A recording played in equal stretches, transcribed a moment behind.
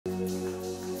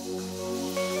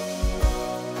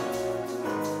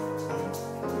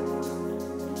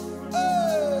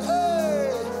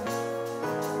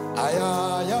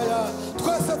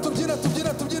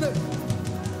tubyine.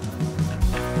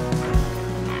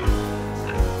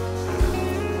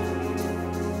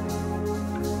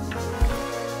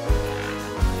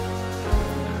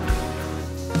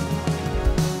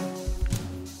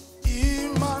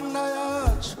 Imana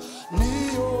yacu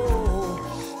niyo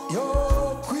yo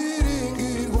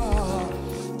kwiringirwa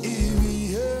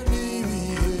ibihe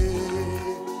n'ibihe.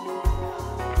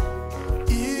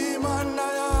 Imana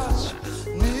yacu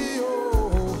niyo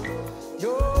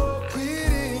yo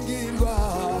kwiringirwa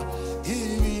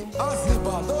ibi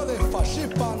azibandole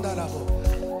fashipandarabo.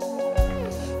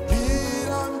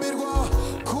 Ntirambirwa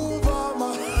kumva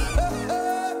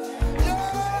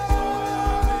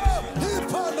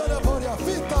ipandarapo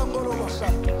ryafite ngoro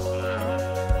bashaka.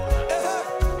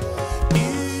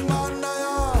 Imana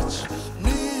yacu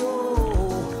niyo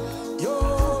yo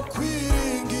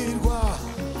kwiringirwa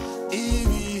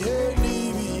ibihe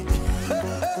n'ibihe.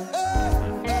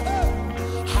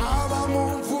 Haba mu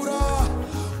mvura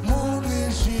mu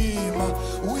mwijima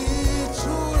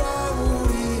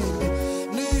w'icuraburindi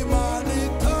n'Imana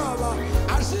itaba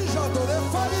ajija dore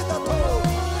faridato.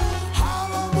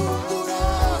 Haba mu mvura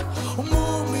mu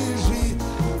mwijima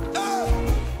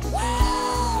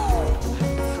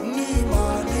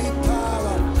n'Imana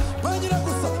itaba bagira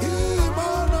gusa.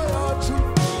 Imana yacu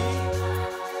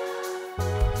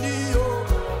niyo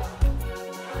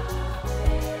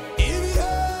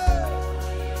ibihe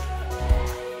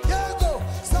yego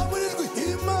zamurijwe.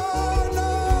 Imana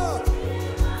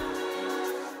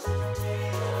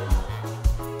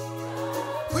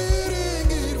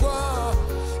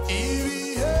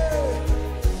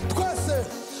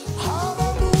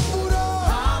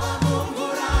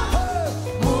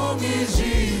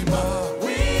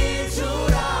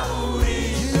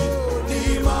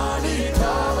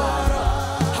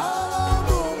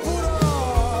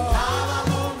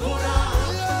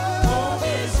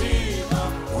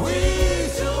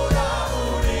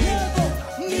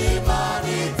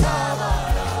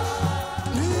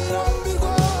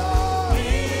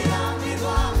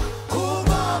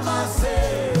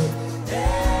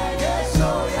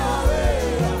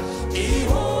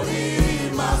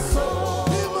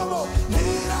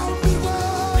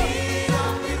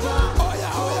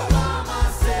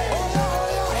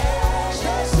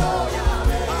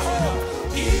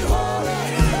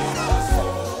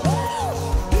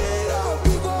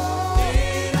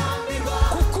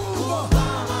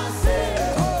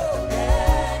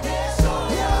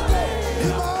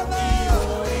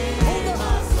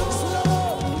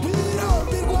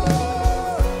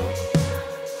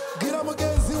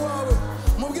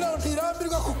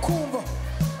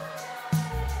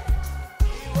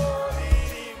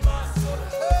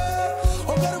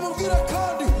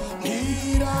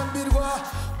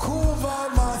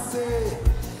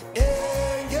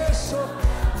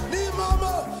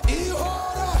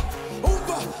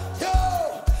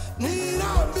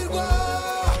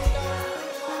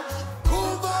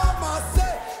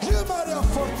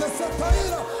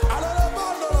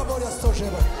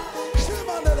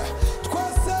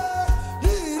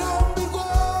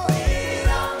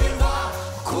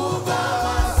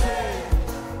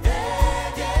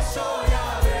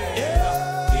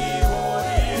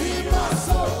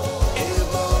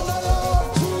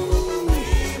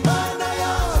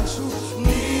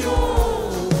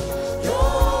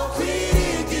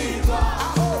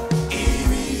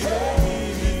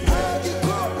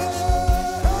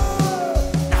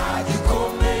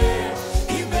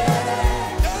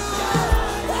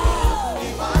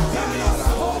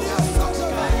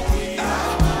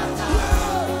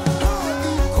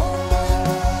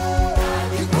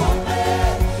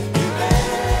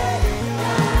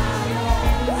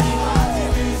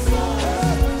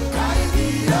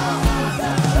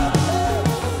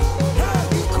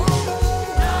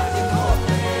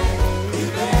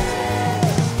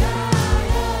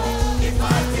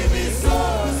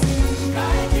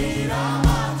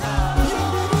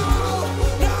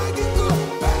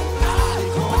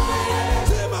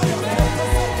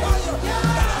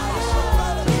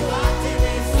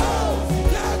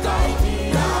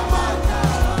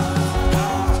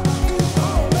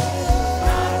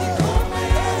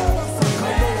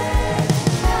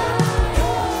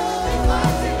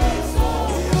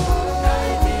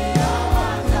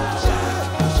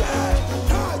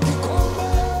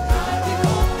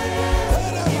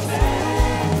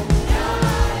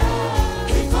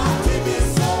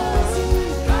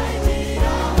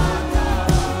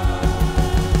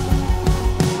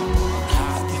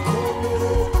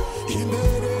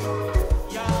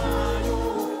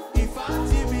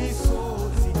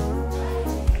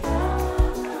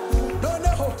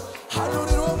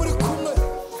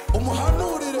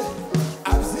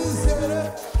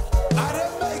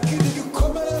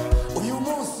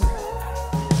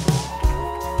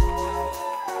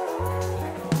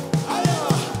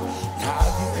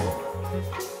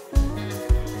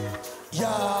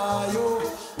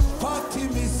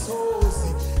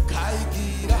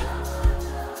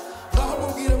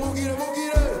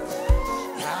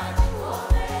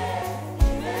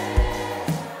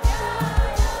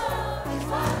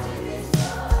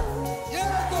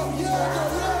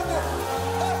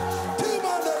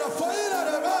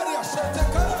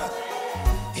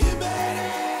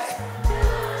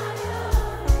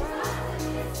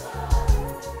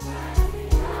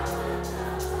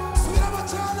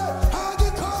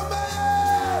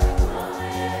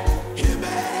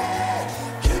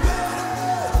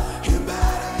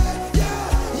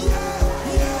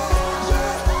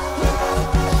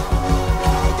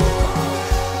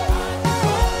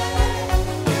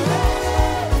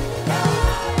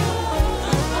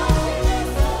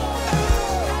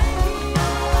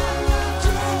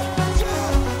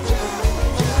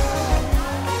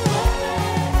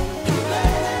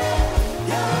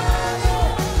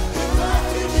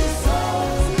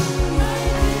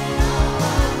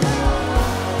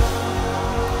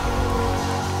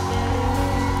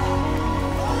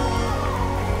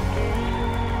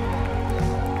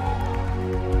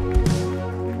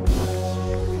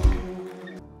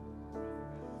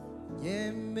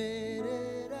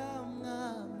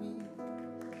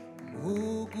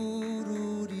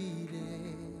nkugururire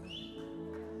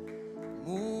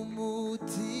mu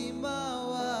mutima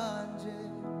wanje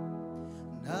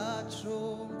ntaco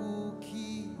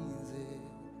ngukinze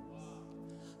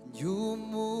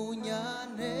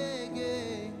njy'umunyantege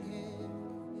nke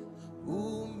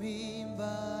umpa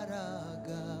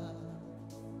imbaraga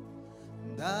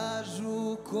ndaje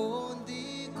uko ndi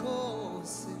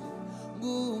kose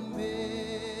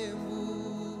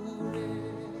ngumpembure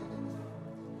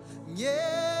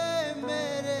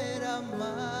nyemerera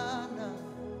mana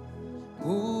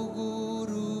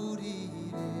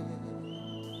nkugururire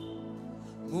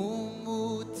mu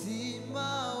mutima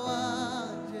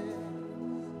wanje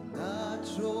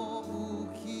ntaco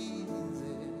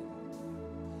ngukinze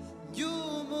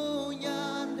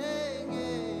njy'umunyantege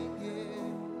nke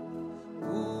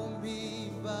umpa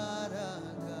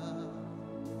imbaraga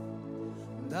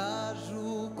ndaje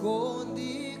uko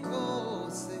ndi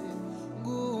kose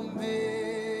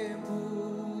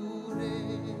ngumpembure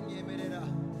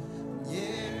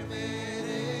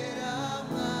nyemerera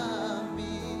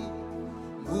mwami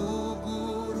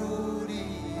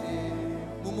nkugururire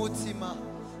mu mutima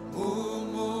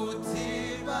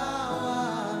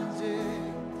wanje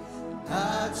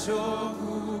ntaco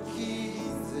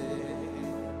ngukinze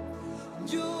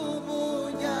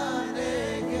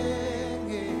njy'umunyantege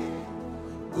nke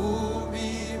umpa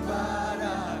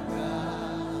imbaraga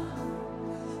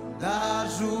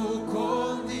ndaje uko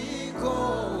ndi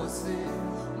kose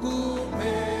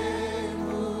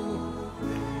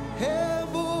ngumpembure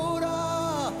hembura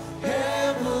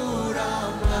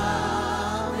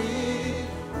mwami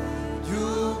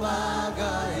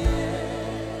ryumagaye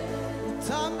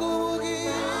utanga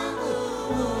ubugingo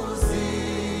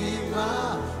ubuzima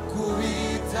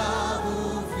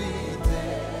kubitabufite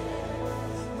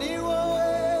ni wowe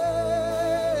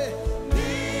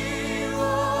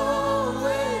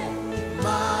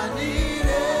Mana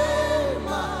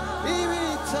irema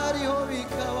ibitariho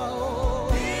bikabaho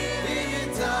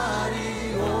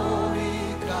ibitariho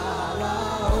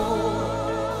bikabaho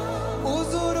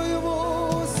uzura uyu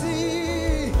munsi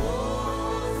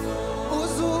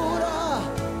uzura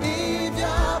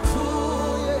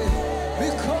ibyapfuye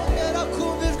bikongera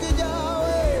kumva ijwi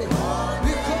ryawe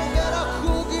bikongera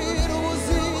kugira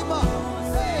ubuzima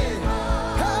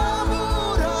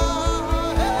hembura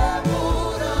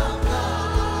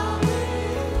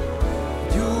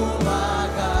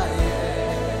ryumagaye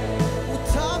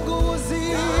utanga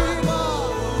ubuzima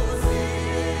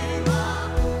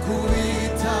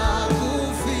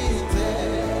kubitagufite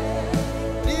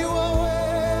ni wowe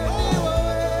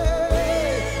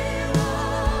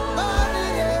Mana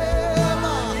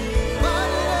irema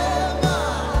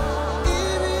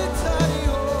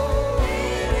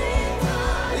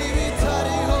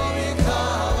ibitariho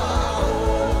bikabaho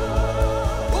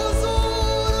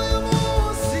uzura uyu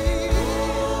munsi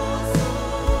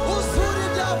uzura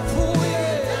ibyapfuye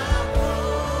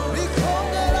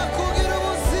bikongera kugira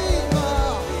ubuzima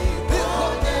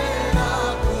bikongera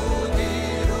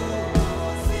kugira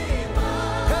ubuzima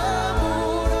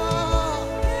hembura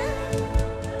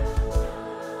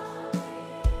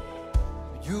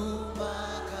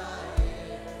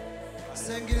ryumagaye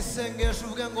senga iri sengesho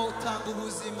uvuge ngo utanga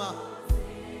ubuzima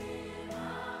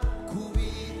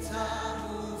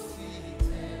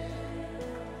kubitagufite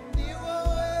ni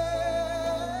wowe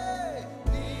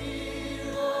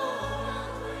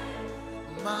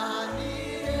Mana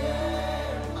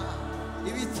irema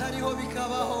ibitariho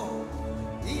bikabaho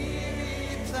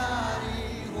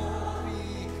ibitariho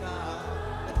bikabaho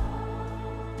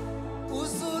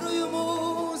uzura uyu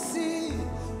munsi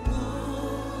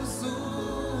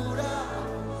uzura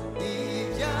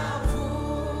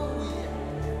ibyapfuye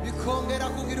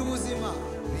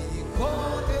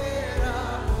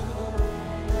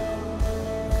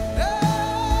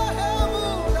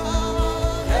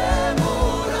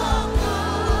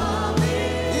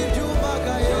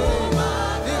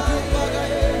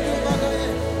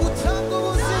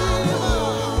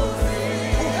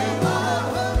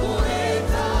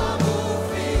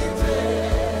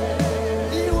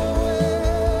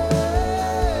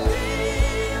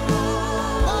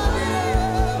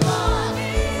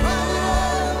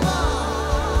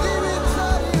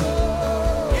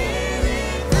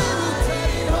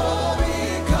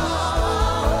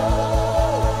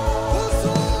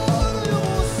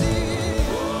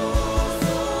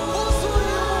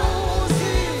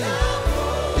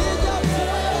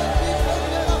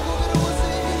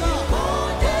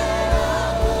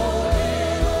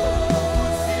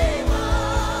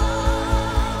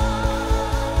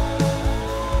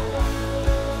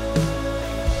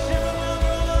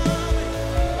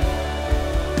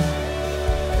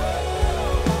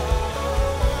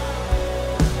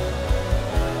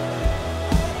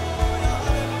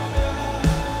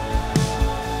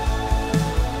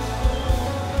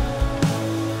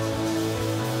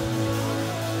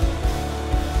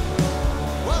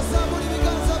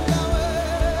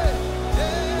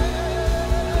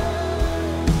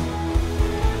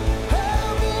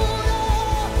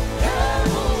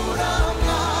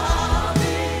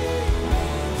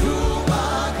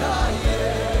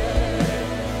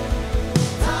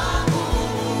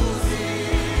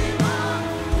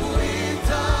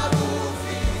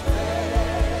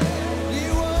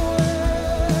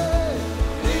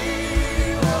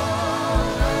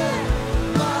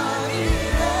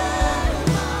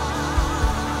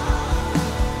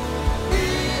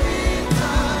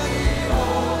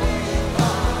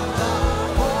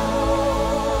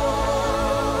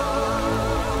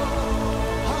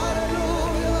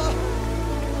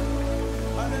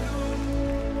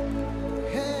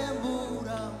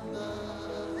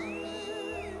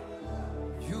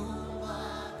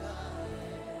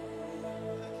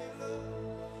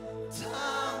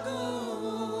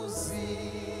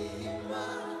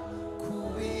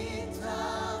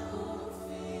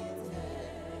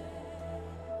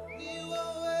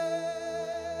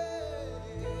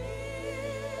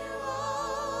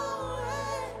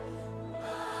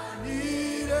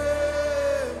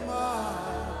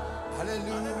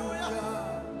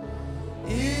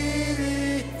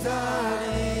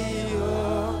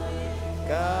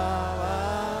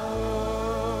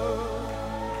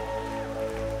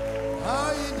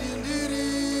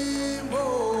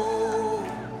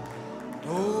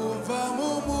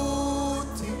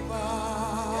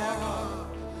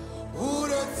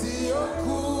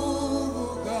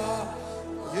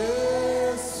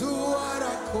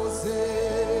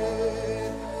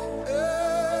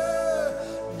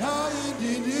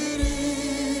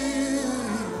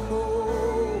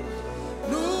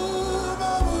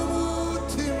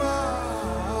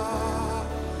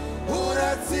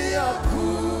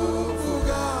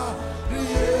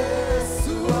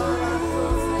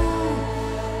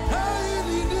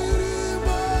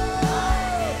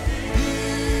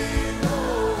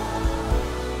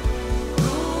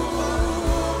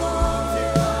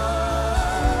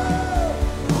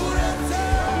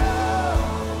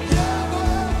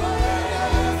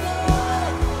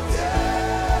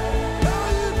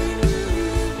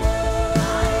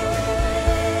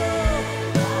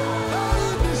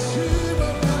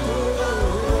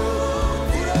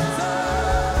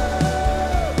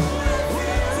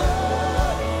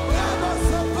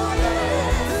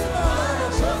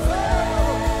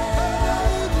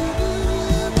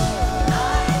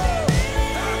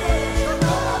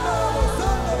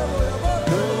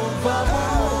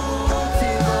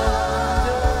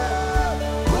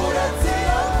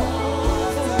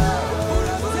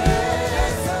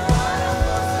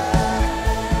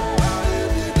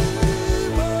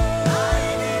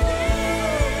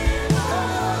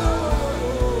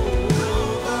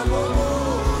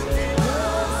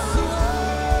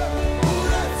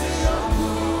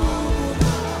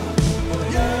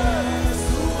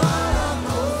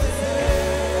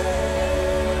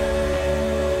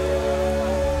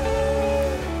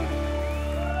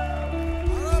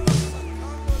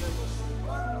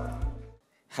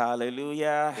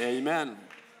Hallelujah. Amen.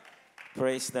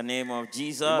 Praise the name of Imana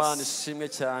Jesus. ishimwe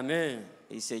cyane.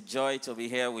 It's a joy to be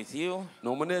here with you. Ni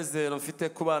umunezero mfite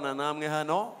kubana namwe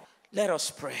hano. Let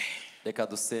us pray. Reka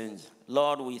dusenge.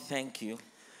 Lord, we thank you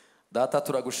Data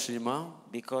turagushima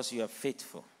because you are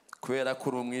faithful. kubera ko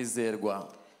uri umwizerwa.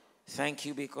 Thank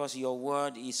you because your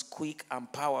word is quick and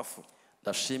powerful.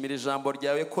 Ndashimira ijambo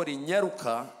ryawe ko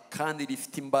rinyaruka kandi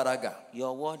rifite imbaraga.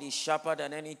 Your word is sharper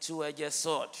than any two-edged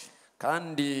sword.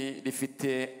 Kandi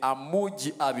rifite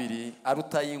amugi abiri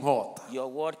aruta y'inkota. Your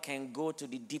word can go to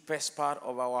the deepest part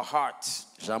of our hearts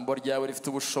Ijambo ryawe rifite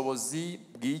ubushobozi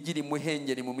bwigira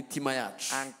imuhengeri mu mitima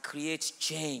yacu. and create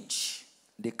change.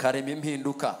 Rikarema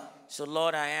impinduka. So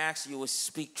Lord, I ask you will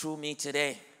speak through me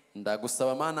today.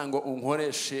 Ndagusaba Mana ngo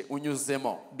unkoreshe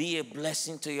unyuzemo Be a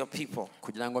blessing to your people.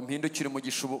 kugira ngo mpindukire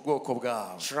umugisha ubwoko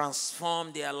bwawe.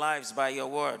 Transform their lives by your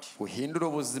word. Uhindure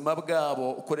ubuzima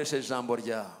bwabo ukoresheje ijambo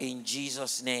ryawe. In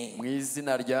Jesus' name. Mu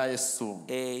izina rya Yesu.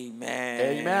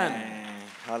 Amen. Amen.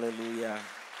 Hallelujah.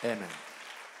 Amen.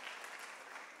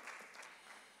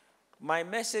 My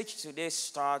message today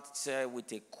starts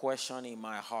with a question in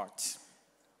my heart.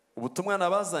 Ubutumwa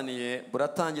nabazaniye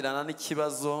buratangirana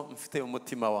n'ikibazo mfite mu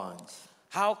mutima wanjye.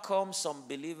 How come some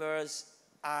believers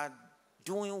are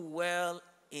doing well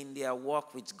in their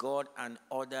walk with God and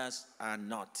others are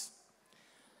not?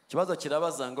 Ikibazo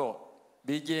kirabaza ngo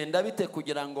bigenda bite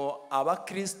kugira ngo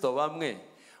abakristo bamwe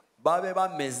babe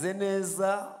bameze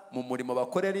neza mu murimo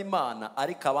bakorera Imana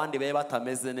ariko abandi babe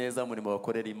batameze neza mu murimo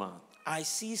bakorera Imana. I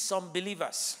see some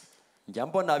believers. Njya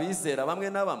mbona abizera bamwe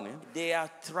na bamwe They are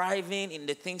thriving in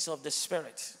the things of the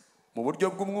Spirit. mu buryo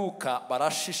bw'umwuka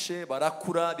barashishe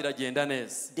barakura biragenda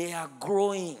neza. They are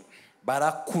growing.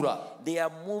 Barakura They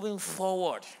are moving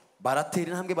forward.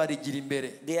 baratera intambwe barigira imbere.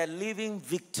 They are living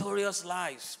victorious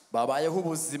lives. Babayeho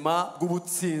ubuzima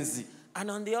bw'ubutsinzi. And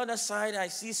on the other side, I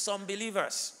see some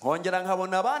believers. Nkongera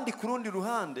nkabona abandi ku rundi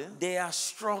ruhande They are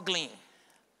struggling.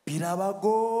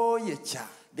 birabagoye cyane.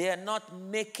 They are not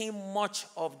making much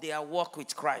of their walk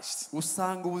with Christ.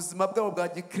 Usanga ubuzima bwabo bwa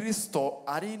gikristo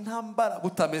ari intambara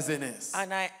butameze neza.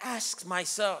 And I ask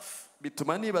myself,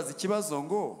 Bituma nibaza ikibazo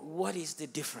ngo what is the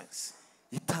difference?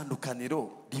 itandukaniro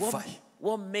rivahe?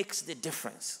 What makes the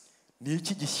difference? Ni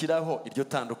iki gishyiraho iryo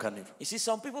tandukaniro? You see,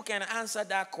 some people can answer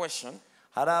that question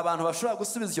Hari abantu bashobora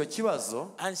gusubiza icyo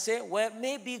kibazo and say, well,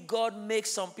 maybe God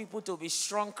makes some people to be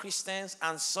strong Christians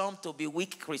and some to be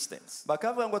weak Christians.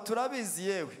 bakavuga ngo turabizi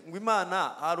yewe ngo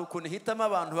Imana hari ukuntu ihitamo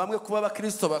abantu bamwe kuba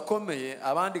abakristo bakomeye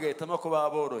abandi igahitamo kuba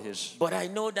boroheje. But I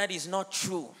know that is not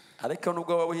true. Ariko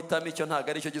nubwo waba uhitamo icyo ntabwo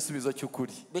ari cyo gisubizo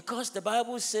cy'ukuri. Because the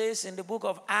Bible says in the book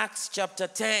of Acts chapter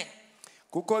 10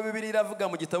 Kuko Bibiliya iravuga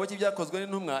mu gitabo cy'ibyakozwe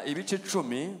n'intumwa ibice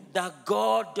 10 that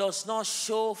God does not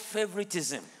show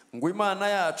favoritism. ngo Imana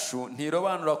yacu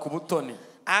ntirobanura ku butoni.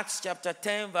 Acts chapter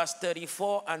 10 verse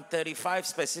 34 and 35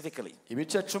 specifically.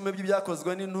 Ibice 10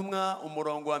 by'ibyakozwe n'intumwa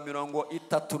umurongo wa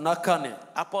 34.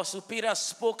 Apostle Peter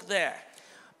spoke there.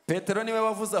 Petero niwe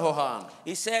wavuze aho hantu.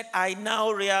 He said, I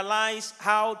now realize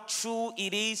how true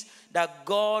it is that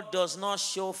God does not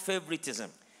show favoritism.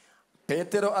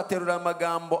 Petero aterura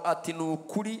amagambo ati ni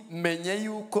ukuri menye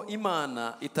yuko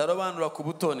Imana itarobanura ku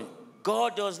butoni.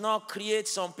 God does not create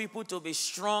some people to be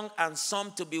strong and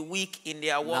some to be weak in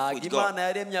their walk with Ntabwo God. Imana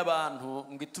yaremye abantu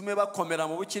ngo itume bakomera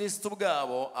mu bukristo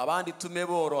bwabo abandi itume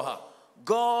boroha.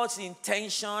 God's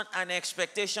intention and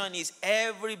expectation is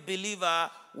every believer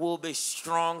will be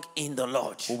strong in the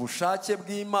Lord. Ubushake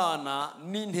bw'Imana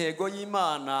n'intego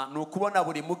y'Imana ni ukubona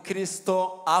buri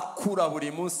mukristo akura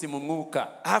buri munsi mu mwuka.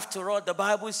 After all, the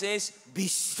Bible says, be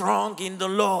strong in the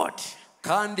Lord.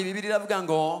 Kandi Bibiliya iravuga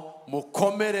ngo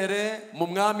mukomerere mu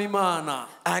mwami Imana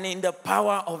And in the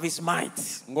power of his might.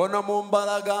 ngo no mu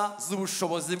mbaraga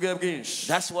z'ubushobozi bwe bwinshi.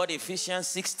 That's what Ephesians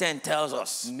 6:10 tells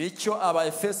us. Nicyo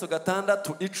Abaefeso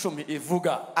 6:10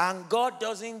 ivuga. And God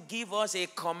doesn't give us a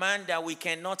command that we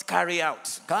cannot carry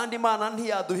out. Kandi Imana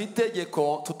ntiyaduha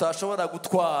itegeko tutashobora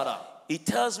gutwara. It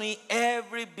tells me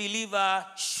every believer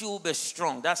should be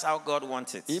strong. That's how God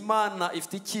wants it. Imana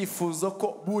ifite icyifuzo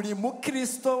ko buri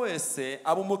mukristo wese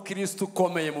aba umukristo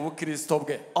ukomeye mu bukristo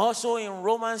bwe. Also in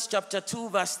Romans chapter 2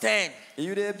 verse 10.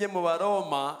 Iyo urebye mu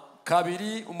Baroma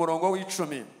 2 umurongo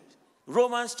w'10.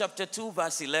 Romans chapter 2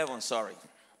 verse 11, sorry.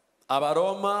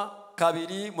 Abaroma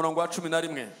 2 umurongo wa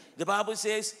 11. The Bible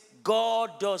says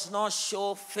God does not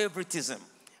show favoritism.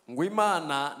 Ngo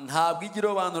Imana ntabwo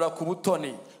igirobanura ku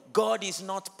butoni. God is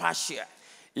not partial.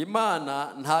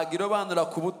 Imana ntabwo irobanura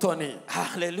ku butoni.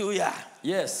 Hallelujah.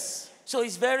 Yes. So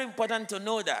it's very important to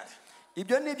know that.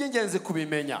 ibyo ni iby'ingenzi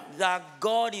kubimenya that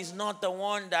God is not the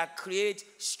one that creates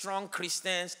strong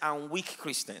Christians and weak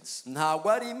Christians.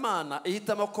 ntabwo ari imana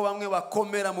ihitamo ko bamwe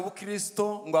bakomera mu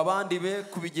bukristo ngo abandi be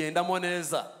kubigendamo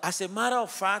neza. As a matter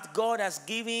of fact, God has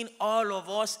given all of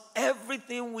us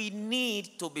everything we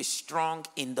need to be strong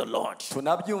in the Lord.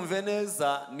 tunabyumve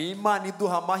neza, ni imana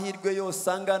iduha amahirwe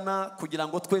yose angana kugira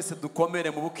ngo twese dukomere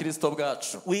mu bukristo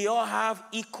bwacu. We all have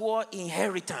equal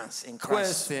inheritance in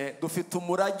Christ. twese dufite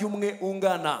umurage umwe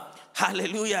ungana.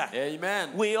 Hallelujah.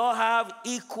 Amen. We all have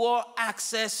equal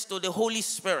access to the Holy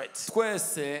Spirit.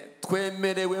 twese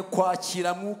twemerewe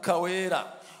kwakira mwuka wera.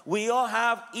 We all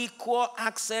have equal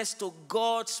access to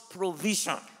God's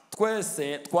provision.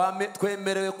 twese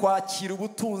twemerewe kwakira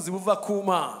ubutunzi buva ku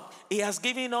Mana. He has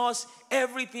given us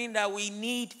everything that we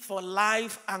need for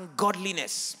life and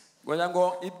godliness. kugira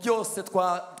ngo ibyose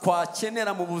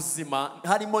twakenera mu buzima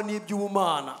harimo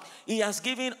n'iby'ubumana. He has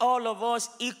given all of us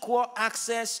equal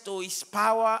access to His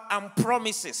power and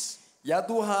promises.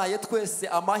 yaduhaye twese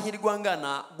amahirwe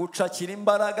angana gucakira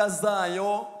imbaraga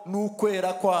zayo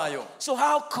n'ukwera kwayo. So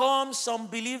how come some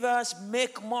believers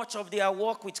make much of their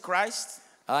walk with Christ?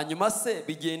 hanyuma se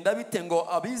bigenda bite ngo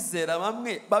abizera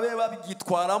bamwe babe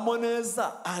babyitwaramo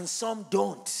neza And some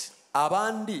don't.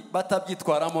 abandi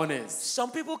batabyitwaramo neza?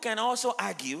 Some people can also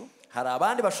argue hari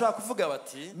abandi bashobora kuvuga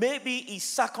bati maybe it's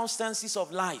circumstances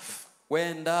of life.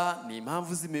 wenda ni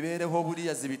impamvu z'imibereho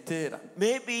buriya zibitera.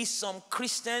 Maybe some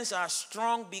Christians are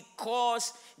strong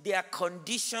because their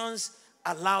conditions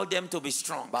allow them to be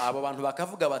strong. abo bantu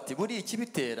bakavuga bati buriya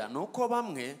ikibitera ni uko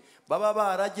bamwe baba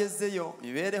baragezeyo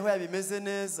imibereho yabo imeze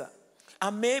neza.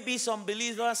 And maybe some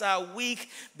believers are weak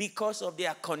because of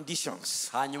their conditions.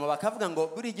 hanyuma bakavuga ngo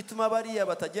buriya igituma bariya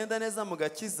batagenda neza mu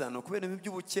gakiza ni ukubera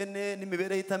iby'ubukene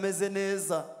n'imibereho itameze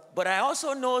neza. But I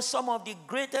also know some of the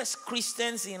greatest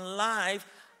Christians in life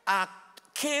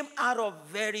came out of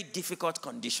very difficult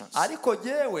conditions. ariko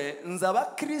jewe nzi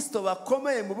abakristo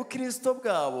bakomeye mu bukristo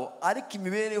bwabo ariko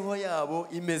imibereho yabo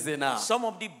imeze nabi. Some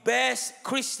of the best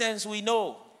Christians we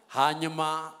know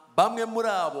hanyuma bamwe muri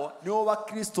abo nibo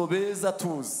bakristo beza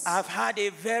tuzi. have had a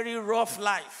very rough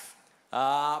life.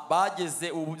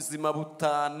 bageze ubuzima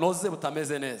butanoze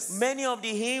butameze neza. Many of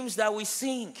the hymns that we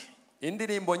sing,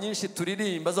 indirimbo nyinshi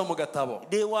turirimba zo mu gatabo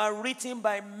they were written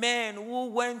by men who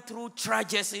went through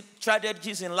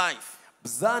tragedies in life.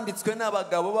 zanditswe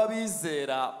n'abagabo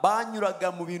b'abizera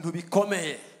banyuraga mu bintu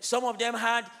bikomeye. Some of them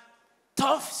had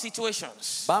tough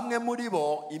situations. bamwe muri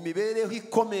bo imibereho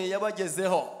ikomeye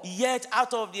yabagezeho. Yet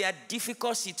out of their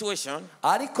difficult situation,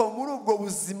 ariko muri ubwo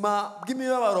buzima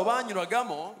bw'imibabaro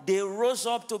banyuragamo, they rose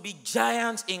up to be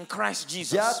giants in Christ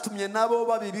Jesus. byatumye nabo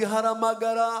baba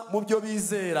ibiharamagara mu byo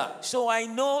bizera. So I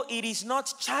know it is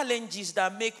not challenges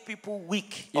that make people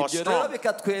weak or ibyo rero strong.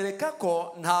 bikatwereka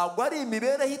ko ntabwo ari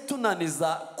imibereho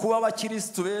itunaniza kuba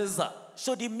abakirisitu beza.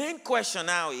 So the main question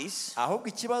now is, ahubwo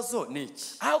ikibazo ni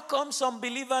iki? how come some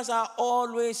believers are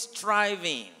always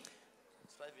thriving?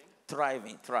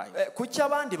 Thriving. kuki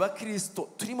abandi bakristo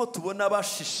turimo tubona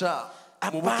bashisha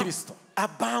mu bukristo,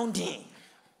 Abounding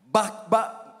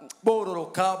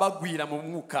bororoka bagwira mu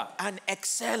mwuka, and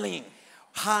excelling.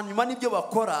 hanyuma n'ibyo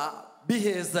bakora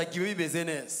bihezagiwe bimeze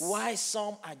neza. Why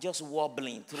some are just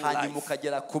wobbling through hanyuma life?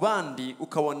 ukagera ku bandi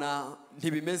ukabona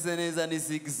ntibimeze neza, ni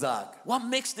zigzag. What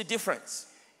makes the difference?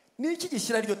 ni iki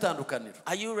gishyira iryo tandukaniro?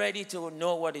 Are you ready to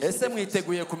know what is the ese difference?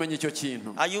 mwiteguye kumenya icyo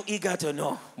kintu? Are you eager to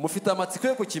know? mufite amatsiko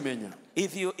yo kukimenya?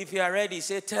 If you are ready,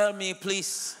 say, tell me,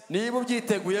 please. niba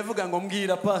ubyiteguye vuga ngo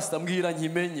mbwira pastor, mbwira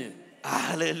nkimenye.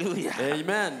 Hallelujah.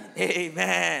 Amen.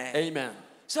 Amen. Amen.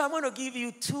 So I'm going to give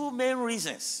you two main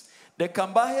reasons reka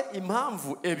mbahe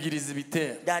impamvu ebyiri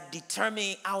zibitera, that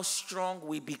determine how strong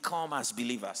we become as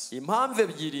believers. impamvu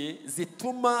ebyiri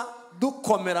zituma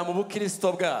dukomera mu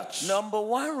bukristo bwacu. Number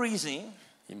one reason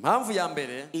impamvu ya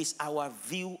mbere is our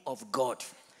view of God.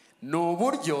 ni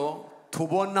uburyo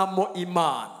tubonamo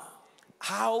Imana.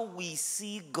 How we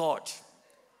see God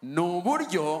ni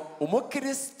uburyo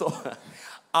umukristo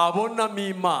abonamo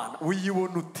Imana.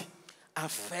 uyibona ute?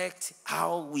 affect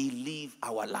how we live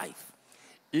our life.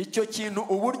 icyo kintu,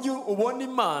 uburyo ubona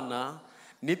Imana,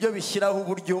 nibyo bishyiraho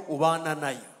uburyo ubana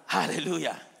nayo.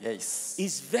 Hallelujah. Yes.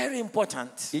 It's very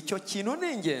important icyo kintu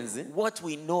ni ingenzi. what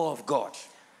we know of God,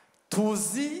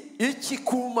 tuzi iki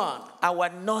ku Mana, our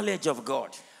knowledge of God,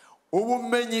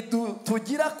 ubumenyi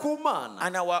tugira ku Mana,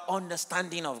 and our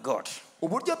understanding of God.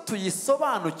 uburyo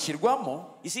tuyisobanukirwamo.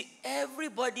 You see,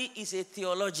 everybody is a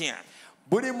theologian.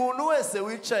 buri muntu wese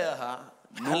wicaye aha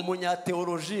ni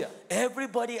umunyateolojiya.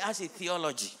 Everybody has a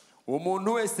theology.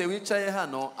 umuntu wese wicaye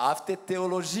hano afite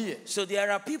teologiye. So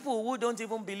there are people who don't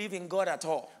even believe in God at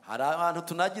all. Hari abantu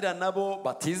tunagira nabo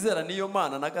batizera niyo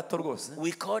mana na gato rwose.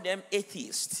 We call them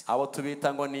atheists. Abo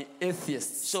tubita ngo ni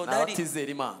atheists. So Abatizera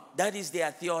Imana. that is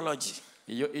their theology.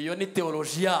 Iyo ni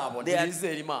teology yabo,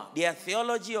 ntibizera Imana. Their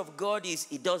theology of God is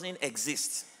it doesn't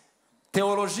exist.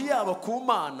 Teology yabo ku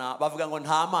Mana bavuga ngo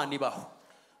nta Mana ibaho.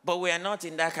 But we are not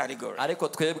in that category. Ariko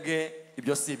twebwe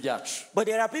ibyo si ibyacu. But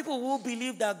there are people who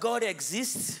believe that God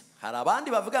exists, Hari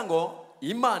abandi bavuga ngo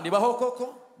Imana ibaho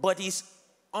koko, but is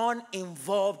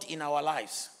uninvolved in our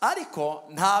lives. ariko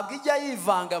ntabwo ijya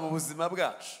yivanga mu buzima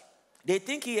bwacu. They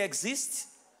think he exists,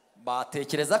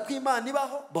 Batekereza ko Imana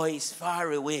ibaho, but he's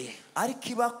far away. ariko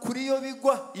iba kuri yo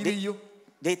bigwa iriyo.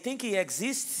 They think he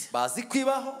exists, Bazi ko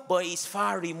ibaho, but he's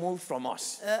far removed from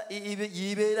us.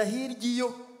 yibera hirya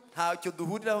iyo, ntacyo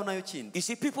duhuriraho nayo kindi. You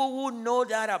see, people who know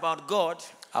that about God,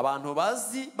 Abantu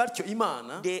bazi batyo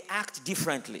Imana, they act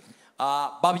differently.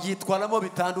 babyitwaramo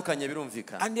bitandukanye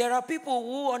birumvikana. And there are people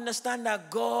who understand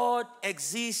that God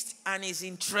exists and is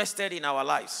interested in our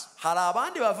lives. Hari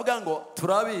abandi bavuga ngo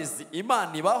turabizi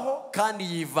Imana ibaho kandi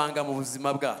yivanga mu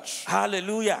buzima bwacu.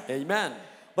 Hallelujah. Amen.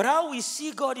 But how we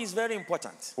see God is very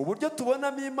important. Uburyo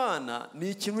tubonamo Imana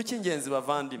ni ikintu cy'ingenzi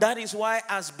bavandimwe. That is why,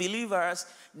 as believers,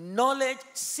 knowledge,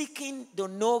 seeking to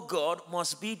know God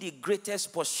must be the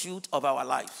greatest pursuit of our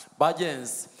lives.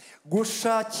 Bagenzi,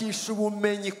 gushakisha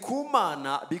ubumenyi ku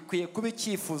Mana bikwiye kuba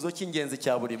icyifuzo cy'ingenzi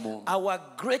cya buri muntu. Our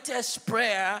greatest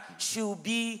prayer should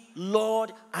be,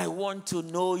 Lord, I want to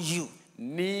know you.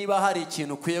 Niba hari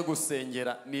ikintu ukwiye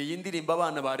gusengera ni iyi ndirimbo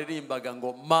abana baririmbaga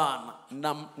ngo Mana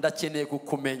ndakeneye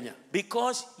kukumenya.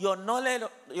 Because your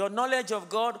knowledge of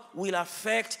God will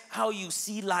affect how you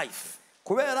see life.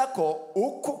 Kubera ko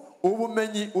uko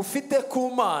ubumenyi ufite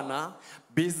ku Mana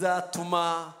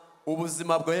bizatuma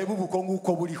ubuzima bwawe bubuko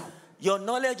nguko buriho. Your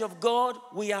knowledge of God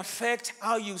will affect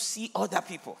how you see other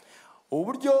people.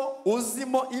 Uburyo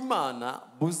uzimo Imana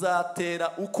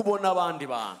buzatera uko ubona abandi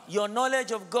bantu. Your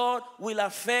knowledge of God will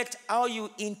affect how you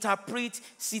interpret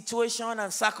situations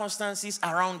and circumstances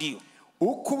around you.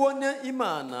 Uko ubona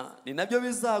Imana ni nabyo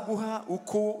bizaguha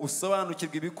uko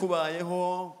usobanukirwa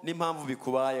ibikubayeho n'impamvu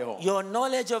bikubayeho. Your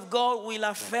knowledge of God will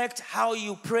affect how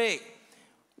you pray.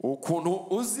 Ukuntu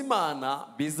uzi Imana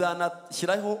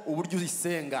bizanashyiraho uburyo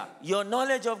uyisenga. Your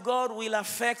knowledge of God will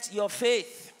affect your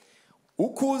faith.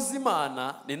 Uko uzi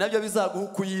Imana ni nabyo bizaguha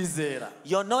uko uyizera.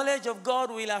 Your knowledge of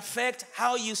God will affect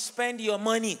how you spend your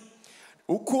money.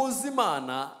 Uko uzi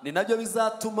Imana ni nabyo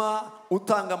bizatuma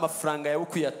utanga amafaranga yawe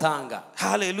uko uyatanga.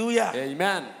 Hallelujah.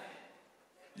 Amen.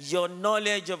 Your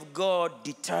knowledge of God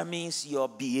determines your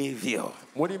behavior.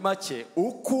 Muri make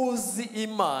uko uzi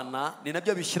Imana ni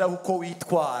nabyo bishyiraho uko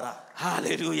witwara.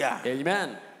 Hallelujah.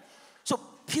 Amen. So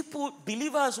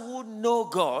believers who know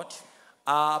God,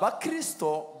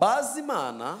 Abakristo bazi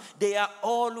Imana, they are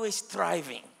always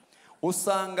thriving.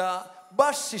 usanga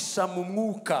bashisha mu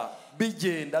mwuka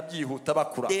bigenda byihuta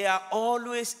bakura. They are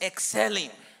always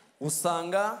excelling.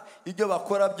 Usanga ibyo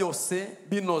bakora byose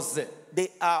binoze. They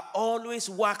are always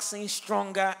waxing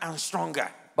stronger and stronger.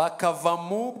 Bakava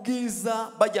mu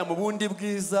bwiza bajya mu bundi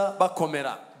bwiza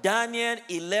bakomera. Daniel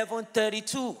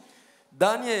 11:32.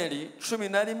 Danieli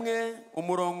 11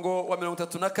 umurongo wa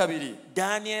 32.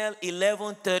 Daniel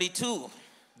 11:32.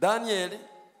 Danieli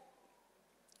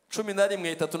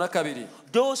 11:32.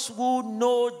 Those who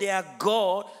know their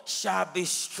God shall be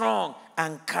strong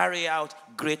and carry out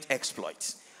great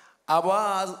exploits.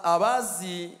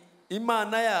 Abazi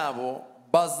Imana yabo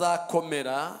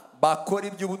bazakomera bakora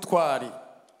iby'ubutwari.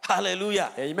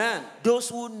 Hallelujah. Amen. Those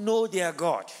who know their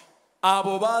God,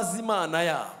 Abo bazi Imana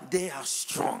yabo they are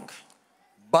strong.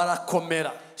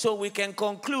 barakomera. So we can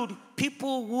conclude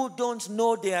people who don't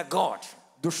know their God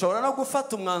Dushobora no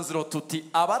gufata umwanzuro tuti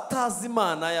abatazi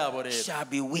Imana yabo rero shall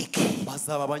be weak.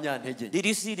 bazaba abanyantege. Did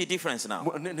you see the difference now?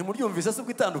 Ntimuryumvise se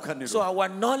Itandukaniro? So our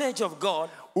knowledge of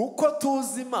God Uko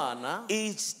tuzi Imana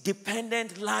is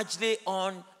dependent largely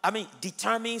on,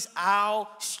 determines how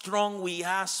strong we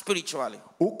are spiritually.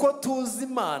 uko tuzi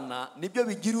Imana nibyo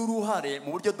bigira uruhare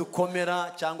mu buryo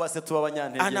dukomera cyangwa se tuba And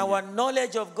abanyantege. our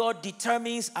knowledge of God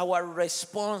determines our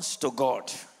response to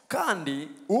God. Kandi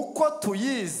uko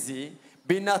tuyizi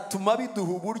binatuma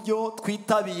biduha uburyo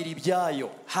twitabira ibyayo.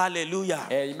 Hallelujah.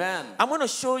 Amen. I'm going to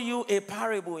show you a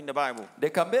parable in the Bible.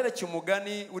 Reka mbereke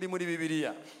umugani uri muri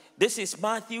Bibiliya. This is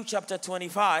Matthew chapter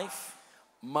 25.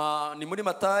 Ni muri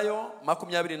Matayo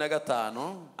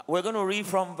 25. We're going to read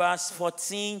from verse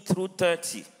 14 through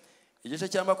 30. Igice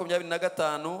cya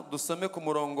 25 dusome ku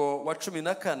murongo wa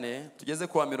 14 tugeze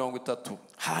ku wa 30.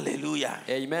 Hallelujah.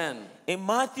 Amen. In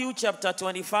Matthew chapter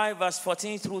 25 verse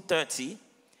 14 through 30,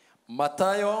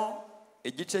 Matayo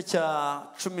igice cya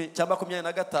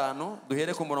 25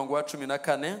 duhere ku murongo wa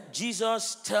 14.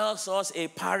 Jesus tells us a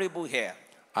parable here.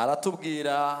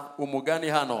 Aratubwira umugani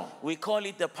hano. We call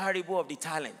it the parable of the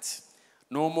talent.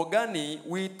 Ni umugani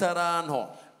w'itaranto.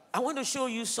 I want to show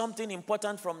you something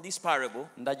important from this parable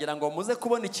Ndagira ngo muze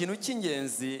kubona ikintu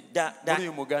cy'ingenzi muri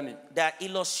uyu mugani that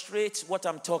illustrates what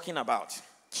I'm talking about.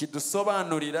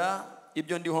 kidusobanurira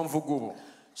ibyo ndiho mvuga ubu.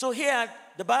 So here,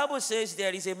 the Bible says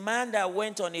there is a man that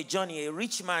went on a journey, a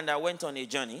rich man that went on a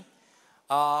journey.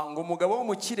 Ngo umugabo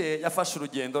w'umukire yafashe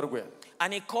urugendo rwe.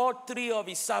 And he called 3 of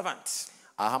his servants.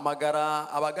 Ahamagara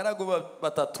abagaragu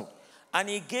batatu. And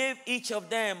he gave each of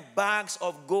them bags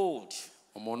of gold.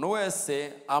 Umuntu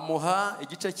wese amuha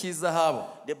igice cy'izahabu.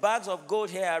 The bags of gold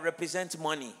here represent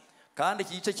money. Kandi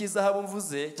iki gice cy'izahabu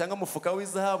mvuze cyangwa umufuka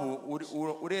w'izahabu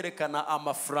urerekana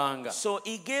amafaranga. So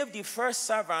he gave the first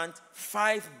servant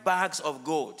 5 bags of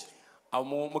gold.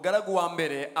 Umugaragu wa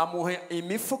mbere amuha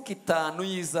imifuka 5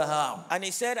 y'izahabu. And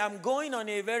he said, I'm going on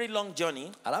a very long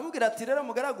journey. Aramubwira ati rero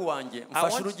mugaragu wanjye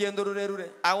mfashe urugendo rurerure.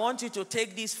 I want you to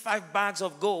take these 5 bags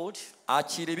of gold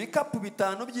Akira ibikapu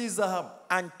 5 by'izahabu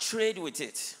and trade with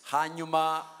it.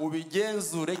 hanyuma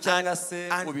ubigenzure cyangwa se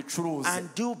ubicuruze.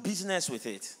 And do business with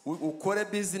it. Ukore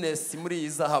business muri iyi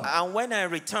zahabu. And when I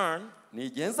return,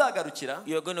 N'igihe nzagarukira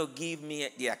you're going to give me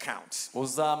the account.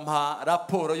 uzampa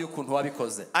raporo y'ukuntu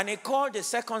wabikoze. And he called the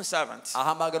second servant.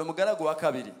 Ahamagara umugaragu wa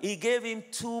kabiri. He gave him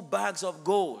 2 bags of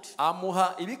gold.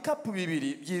 Amuha ibikapu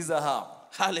 2 by'izahabu.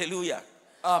 Hallelujah.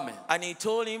 Amen. And he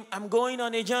told him, I'm going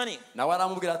on a journey. Nawe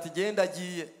aramubwira ati genda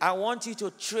agiye. I want you to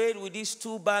trade with these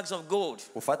 2 bags of gold.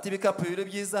 Ufate ibikapu 2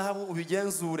 by'izahabu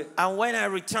ubigenzure. And when I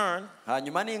return,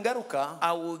 Hanyuma ningaruka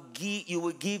you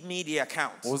will give me the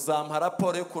account. uzampa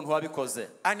raporo y'ukuntu wabikoze.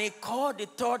 And he called the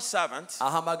third servant.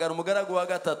 Ahamagara umugaragu wa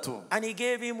gatatu. And he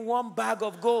gave him 1 bag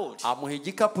of gold. Amuha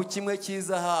igikapu kimwe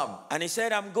cy'izahabu. And he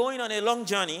said, I'm going on a long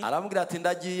journey. Aramubwira ati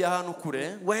ndagiye ahantu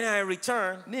kure. When I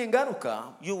return, Ningaruka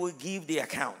you will give the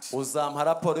account. uzampa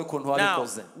raporo y'ukuntu Now,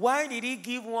 wabikoze. why did he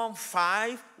give 1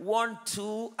 5, 1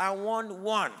 2, and 1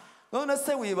 1? None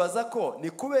se wibaza ko ni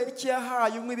kubera iki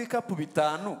yahaye umwe ibikapu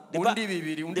 5 undi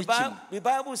 2 undi 1. The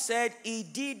Bible said he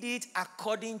did it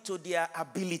according to their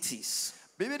abilities.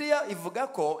 Bibiliya ivuga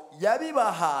ko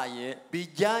yabibahaye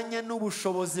bijyanye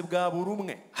n'ubushobozi bwa buri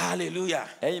umwe. Hallelujah.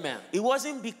 Amen. It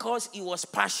wasn't because he was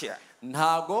partial.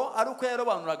 Ntago ari uko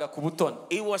yarobanuraga ku butoni.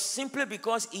 It was simply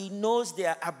because he knows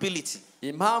their ability.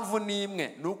 Impamvu ni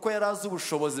imwe nuko yarazi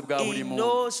ubushobozi bwa He buri muntu.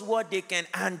 knows what they can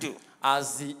handle.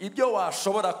 Azi ibyo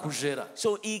washobora kujera.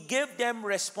 So he gave them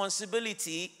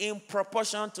responsibility in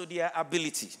proportion to their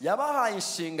ability. Yabahaye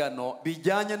inshingano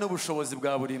bijyanye n'ubushobozi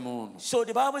bwa buri muntu. So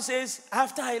the Bible says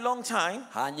after a long time,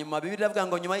 Hanyuma Bibiliya ivuga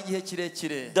ngo nyuma y'igihe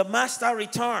kirekire the master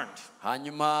returned.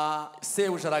 hanyuma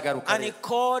sebuja aragaruka. And he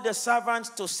called the servants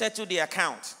to settle the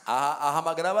account.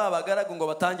 Ahamagara babagaragu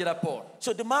ngo batange raporo.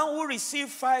 So the man who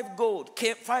received 5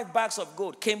 bags of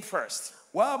gold came first.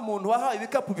 Wa muntu wahaye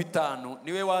ibikapu 5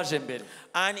 niwe waje mbere.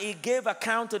 And he gave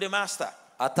account to the master.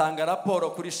 Atanga raporo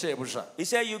kuri shebuja. He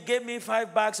said, you gave me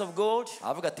 5 bags of gold.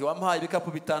 Avuga ati wampaye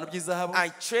ibikapu 5 by'izahabu. I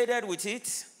traded with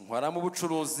it. Nkora mu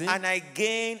bucuruzi. And I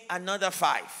gained another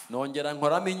 5. Nongera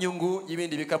nkoramo inyungu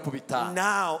y'ibindi bikapu 5.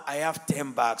 Now I have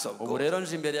 10 bags of Ubu gold. rero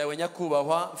nje imbere yawe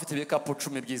nyakubahwa mfite ibikapu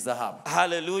 10 by'izahabu.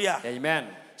 Hallelujah. Amen.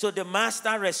 So the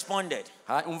master responded.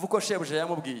 Umva uko shebuja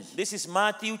yamubwiye. This is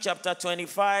Matthew chapter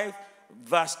 25,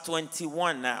 verse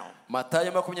 21 now.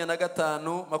 Matayo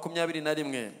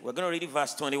 25:21. We're going to read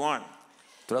verse 21.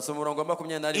 Turasoma umurongo wa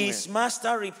 21. His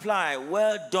master replied,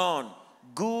 well done,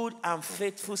 good and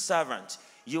faithful servant.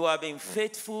 You have been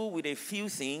faithful with a few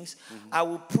things. I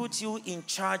will put you in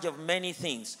charge of many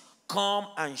things. Come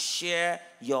and share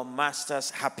your master's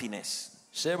happiness.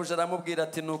 Shebuja aramubwira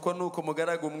ati nuko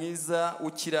mugaragu mwiza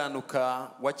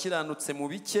ukiranuka wakiranutse mu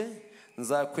bike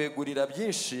nzakwegurira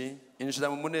byinshi injira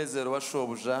mu munezero wa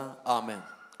shobuja. Amen.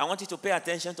 I want you to pay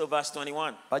attention to verse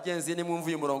 21. Bagenzi ni mwumva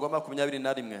uyu murongo wa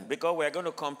 21. Because we are going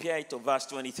to compare it to verse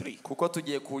 23. Kuko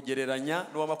tugiye kugereranya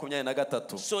n'uwa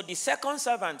 23. So the second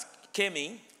servant came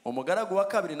in, umugaragu wa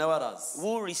kabiri nawe araza,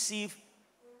 who received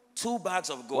 2 bags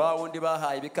of wa gold. wundi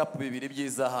bahaye ibikapu 2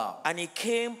 by'izahabu. And he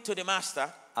came to the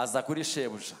master. Aza kuri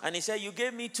shebuja. And he said, you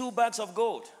gave me 2 bags of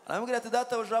gold. Aramubwira ati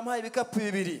databuja wampaye ibikapu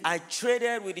 2. I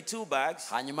traded with the 2 bags.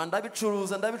 Hanyuma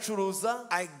ndabicuruza.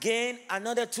 I gained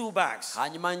another 2 bags.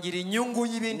 Hanyuma ngira inyungu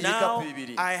y'ibindi bikapu Now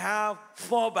 2. I have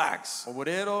 4 bags. Ubu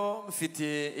rero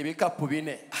mfite ibikapu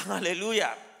 4.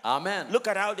 Hallelujah. Amen. Look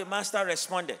at how the master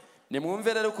responded.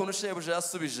 Nimwumve rero ukuntu shebuja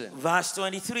yasubije. Verse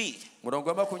 23.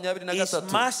 Murongo wa 23. His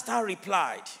master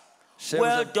replied,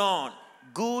 well done,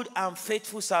 good and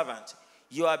faithful servant.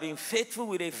 You have been faithful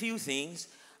with a few things.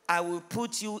 I will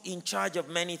put you in charge of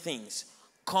many things.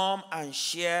 Come and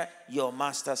share your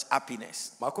master's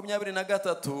happiness.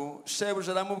 23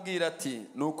 shebuja aramubwira ati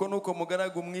nuko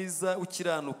mugaragu mwiza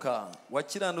ukiranuka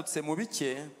wakiranutse mu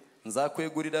bike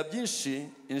nzakwegurira byinshi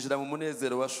injira mu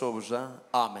munezero wa shobuja.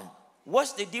 Amen.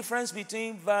 What's the difference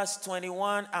between verse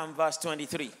 21 and verse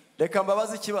 23? Reka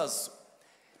mbabaze ikibazo.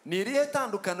 Ni irihe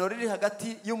tandukaniro riri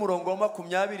hagati y'umurongo wa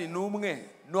 21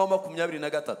 n'uwa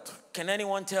 23? Can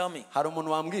anyone tell me? Hari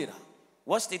umuntu wambwira?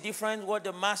 What's the difference?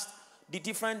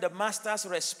 The masters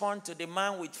respond to the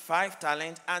man with 5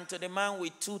 talents and to the man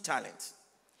with 2 talents.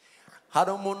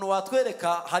 Hari umuntu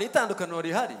watwereka hari itandukaniro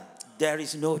rihari? There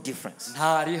is no difference.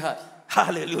 Nta rihari.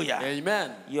 Hallelujah.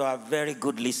 Amen. You are very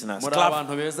good listeners. Muri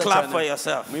abantu beza Clap cyane. for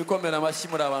yourself. Mwikomera amashyi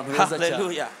muri abantu beza cyane.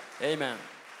 Hallelujah. Amen.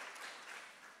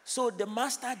 So the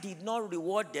master did not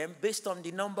reward them based on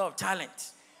the number of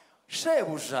talents.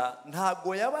 Shebuja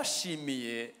ntabwo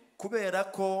yabashimiye kubera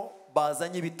ko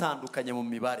bazanye ibitandukanye mu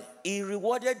mibare. He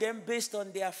rewarded them based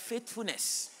on their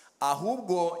faithfulness.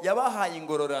 Ahubwo yabahaye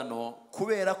ingororano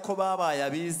kubera ko babaye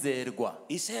abizerwa.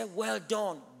 He said, well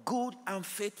done, good and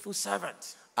faithful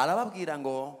servant. Arababwira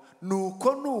ngo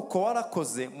nuko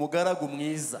warakoze mugaragu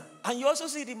mwiza. And you also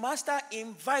see the master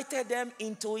invited them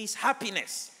into his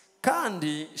happiness.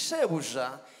 Kandi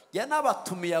shebuja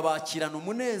yanabatumiye abakirana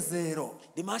umunezero.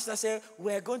 The master said,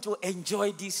 we are going to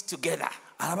enjoy this together.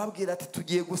 Arababwira ati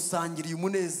tugiye gusangira uyu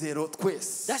munezero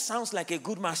twese. That sounds like a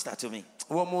good master to me.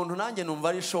 Uwo muntu nanjye numva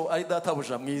ari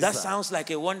databuja mwiza. That sounds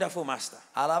like a wonderful master.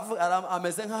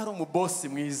 Ameze nk'aho ari umubosi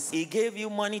mwiza. He gave you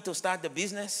money to start the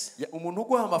business. Umuntu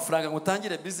uguha amafaranga ngo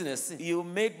utangire business. You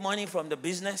made money from the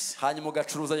business. Hanyuma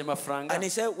ugacuruza ayo mafaranga. And he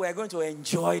said, we are going to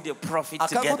enjoy the profit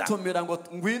together. Akagutumira ngo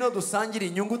ngwino dusangire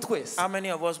inyungu twese. How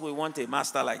many of us will want a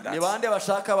master like that? Ni bande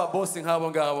bashaka ababosi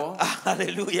nk'abo ngabo?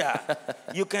 Hallelujah.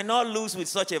 You cannot lose with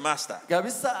such a master.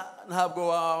 Kabisa ntabwo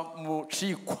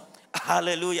wamucikwa.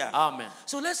 Hallelujah. Amen.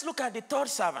 So let's look at the third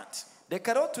servant.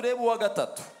 Reka rero turebe uwa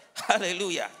gatatu.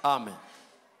 Hallelujah. Amen.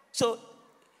 So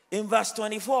in verse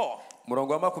 24,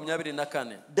 murongo wa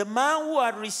 24, the man who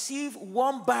had received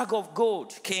 1 bag of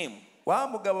gold came. Wa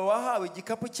mugabo wahawe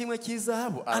igikapu kimwe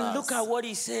cy'izahabu araza. And look at what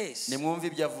he says. Nimwumve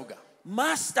ibyo avuga.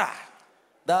 Master,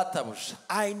 Databuja,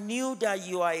 I knew that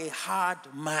you are a hard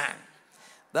man.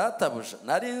 Databuja,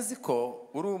 nari nzi ko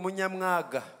uri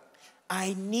umunyamwaga.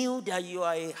 I knew that you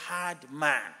are a hard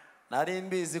man. Nari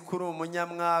mbizi ko uri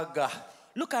umunyamwaga.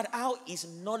 Look at how his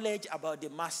knowledge about the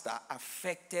master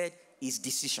affected his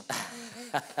decision.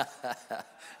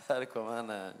 Ariko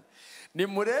mana,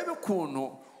 nimurebe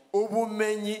ukuntu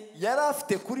ubumenyi yari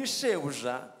afite kuri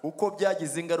shebuja uko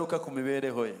byagize ingaruka ku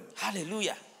mibereho ye.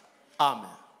 Hallelujah. Amen.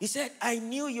 He said, I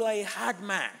knew you are a hard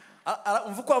man.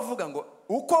 Umvuko avuga ngo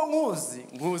uko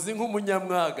nkuzi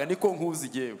nk'umunyamwaga niko nkuzi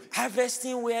jewe.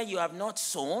 Harvesting where you have not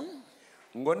sown.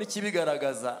 Ngo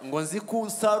nikibigaragaza ngo nzi ko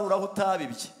usarura aho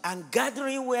utabibye. And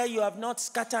gathering where you have not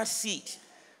scattered seed.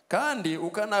 Kandi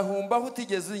ukanahumba aho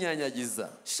utigeze unyanyagiza.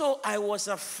 So I was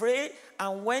afraid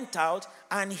and went out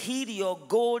and hid your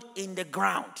gold in the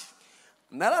ground.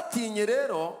 Naratinye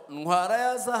rero ntwara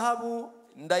ya zahabu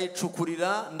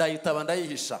ndayicukurira ndayitaba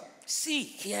ndayihisha. See,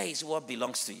 here is what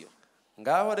belongs to you.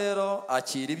 Ngaho rero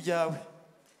akira ibyawe.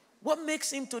 What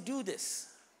makes him to do this?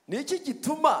 Niki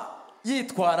gituma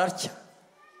yitwara atya?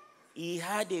 He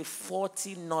had a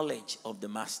faulty knowledge of the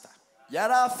master.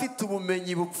 Yari afite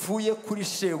ubumenyi bupfuye kuri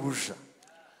shebuja.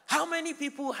 How many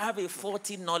people have a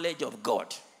faulty knowledge of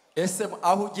God? Ese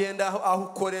aho ugenda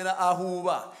aho ukorera aho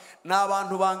uba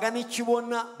n'abantu bangana iki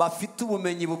ubona bafite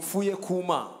ubumenyi bupfuye ku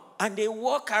Mana. And they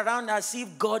walk around as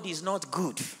if God is not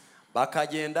good.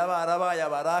 Bakagenda barabaye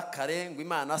abarakare ngo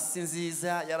Imana si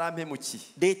nziza yarampemukiye.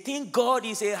 They think God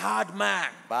is a hard man.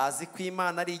 Bazi ko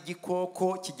Imana ari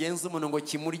igikoko kigenza umuntu ngo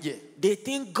kimurye. They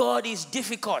think God is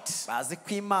difficult. Bazi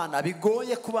ko Imana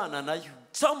bigoye kubana nayo.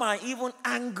 Some are even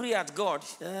angry at God.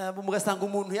 Mugasanga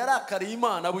umuntu yarakariye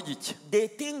Imana bugike. They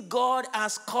think God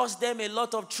has caused them a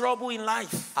lot of trouble in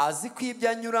life. Azi ko ibyo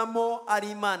anyuramo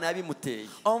ari Imana yabimuteye.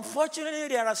 Unfortunately,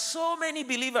 there are so many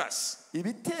believers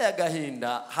Ibiteye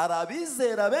agahinda hari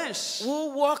abizera benshi who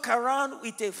walk around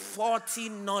with a faulty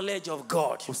knowledge of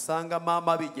God. usanga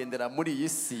mama bigendera muri iyi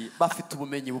si bafite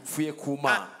ubumenyi bupfuye ku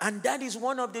Mana. And that is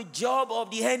one of the job of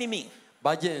the enemy.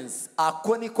 Bagenzi,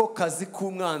 ako niko kazi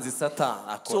k'umwanzi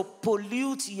Satani To akora.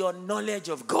 pollute your knowledge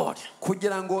of God.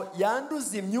 Kugira ngo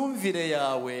yanduze imyumvire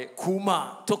yawe ku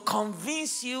Mana. To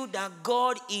convince you that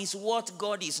God is what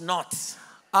God is not.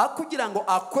 akugira ngo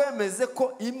akwemeze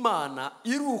ko Imana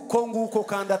iri uko nguko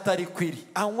kandi atari kwiri.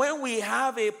 And when we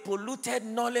have a polluted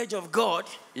knowledge of God,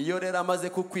 Iyo rero amaze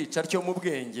kukwica cyo mu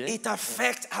bwenge, it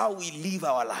affects how we live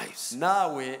our lives.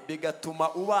 nawe bigatuma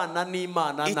ubana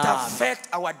n'Imana It nabi, affects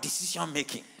our decision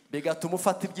making. bigatuma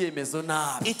ufata ibyemezo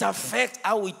nabi, It affects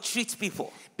how we treat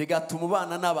people. bigatuma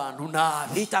ubana n'abantu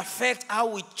nabi, It affects how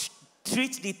we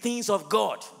treat the things of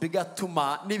God.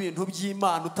 bigatuma n'ibintu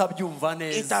by'Imana utabyumva It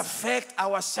neza, affects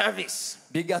our service.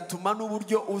 bigatuma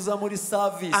n'uburyo uza muri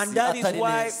service And that is atari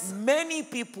why neza. many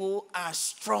people are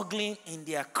struggling in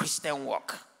their Christian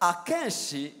walk.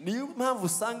 Akenshi niyo mpamvu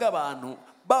usanga abantu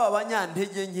baba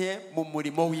abanyantege nke mu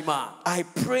murimo w'Imana. I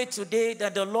pray today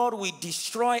that the Lord will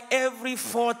destroy every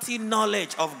faulty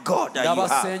knowledge of God that you have.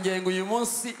 Ndabasengeye ngo uyu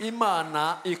munsi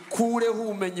Imana ikureho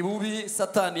ubumenyi bubi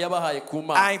Satani yabahaye ku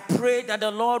Mana. I pray that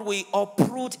the Lord will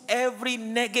uproot every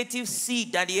negative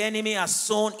seed that the enemy has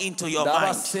sown into your mind.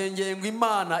 Ndabasengeye ngo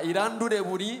Imana irandure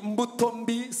buri mbuto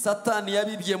mbi Satani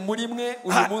yabibye muri mwe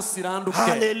uyu munsi iranduke.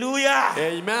 Hallelujah.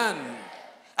 Amen.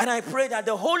 And I pray that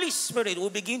the Holy Spirit will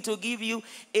begin to give you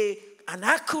an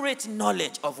accurate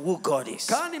knowledge of who God is.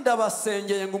 Kandi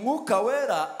ndabasengeye ngo Umwuka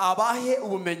Wera abahe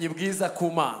ubumenyi bwiza ku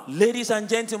Mana. Ladies and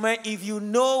gentlemen, if you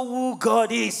know who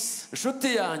God is,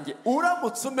 Nshuti yanjye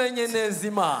uramutse umenye neza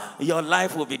Imana, your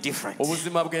life will be different.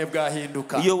 ubuzima bwe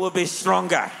bwahinduka. You will be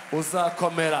stronger.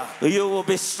 Uzakomera. You will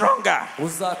be stronger.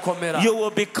 Uzakomera. You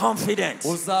will be confident.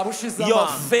 Uzaba ushize Your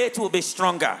amanga. faith will be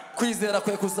stronger. Kwizera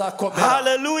kwe kuzakomera.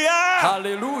 Hallelujah.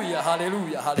 Hallelujah,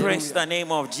 hallelujah, Praise the hallelujah.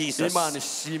 name of Jesus. Imana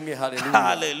ishimwe, hallelujah.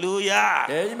 Hallelujah.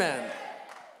 Amen.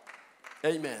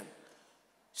 Amen.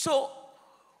 So,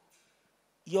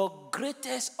 your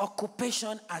greatest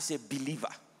occupation as a believer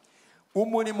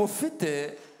Umurimo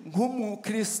ufite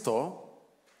nk'umukristo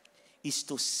is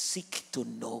to seek to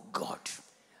know God.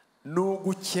 ni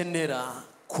ugukenera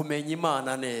kumenya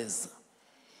Imana neza.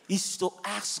 Is to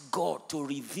ask God to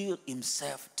reveal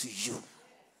himself to you.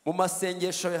 Mu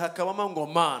masengesho yawe hakabamo ngo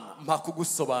Mana mpa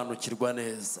kugusobanukirwa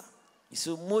neza.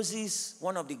 So Moses,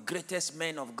 one of the greatest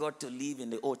men of God to live in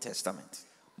the Old Testament,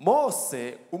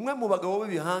 Mose umwe mu bagabo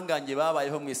b'ibihangange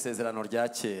babayeho mu isezerano rya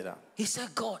kera. he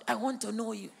said, God, I want to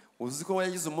know you. Uzi ko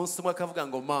yagize umunsi umwe akavuga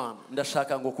ngo Mana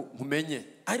ndashaka ngo nkumenye.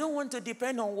 I don't want to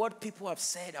depend on what people have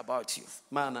said about you.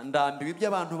 Mana ndambiwe ibyo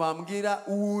abantu bambwira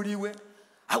uwo uriwe.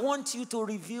 I want you to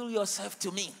reveal yourself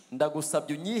to me.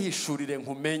 Ndagusabye unyihishurire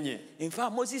nkumenye. In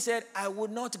fact, Moses said, I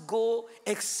will not go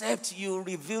except you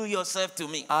reveal yourself to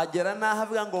me. Agera n'aho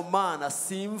avuga ngo Mana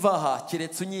simva aha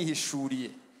keretse unyihishuriye.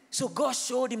 So God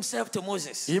showed himself to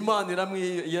Moses. Imana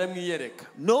iramwiyereka.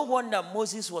 No wonder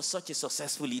Moses was such a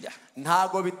successful leader.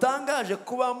 Ntago bitangaje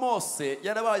kuba Mose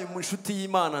yarabaye umushuti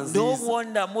y'Imana No nziza.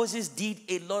 wonder Moses did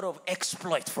a lot of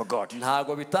exploit for God.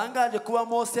 Ntago bitangaje kuba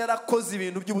Mose yarakoze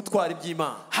ibintu by'ubutwari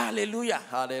by'Imana. Hallelujah.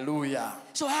 Hallelujah.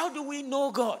 So how do we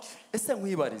know God? Ese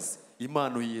nkwibarize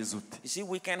Imana uyizi ute? You see,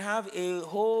 we can have a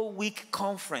whole week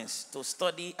conference to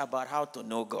study about how to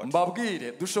know God.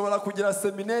 Mbabwire dushobora kugira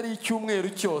seminari y'icyumweru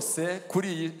cyose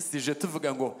kuri iyi sije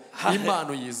tuvuga ngo Imana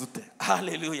uyizi ute?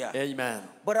 Hallelujah. Amen.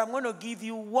 But I'm going to give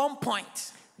you one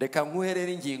point. Reka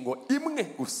nkuherere ingingo imwe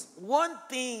gusa. One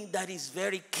thing that is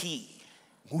very key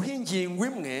Nkuhe ingingo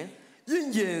imwe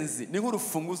y'ingenzi ni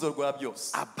nk'urufunguzo rwa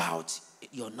byose. about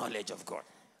your knowledge of God.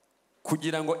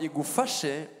 Kugira ngo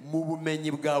igufashe mu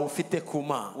bumenyi bwawe ufite ku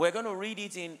Mana. We're going to read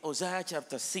it in Hosea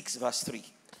chapter 6 verse 3.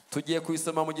 Tugiye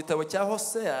kuyisoma mu gitabo cya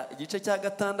Hosea igice cya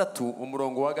 6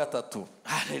 umurongo wa 3.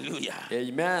 Hallelujah.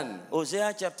 Amen.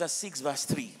 Hosea chapter 6 verse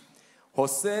 3.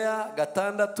 Hosea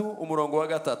 6 umurongo wa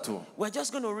 3. We're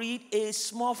just going to read a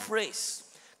small phrase.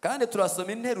 Kandi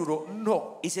turasoma interuro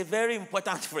nto. It's a very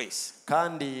important phrase.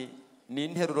 Kandi ni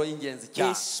interuro y'ingenzi A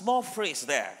cyane. small phrase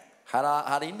there.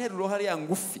 Hari interuro hariya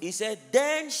ngufi. He said,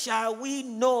 then shall we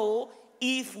know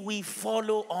if we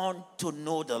follow on to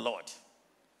know the Lord.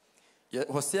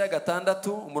 Hosea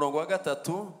 6 umurongo wa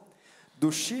 3.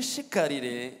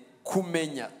 Dushishikarire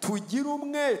kumenya tugire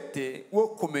umwete wo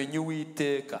kumenya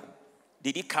Uwiteka.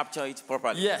 Did he capture it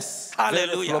properly? Yes.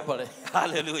 Hallelujah. Properly.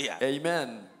 Hallelujah.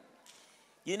 Amen.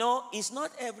 You know, it's not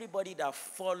everybody that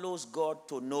follows God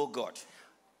to know God.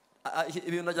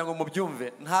 Ibintu nagira ngo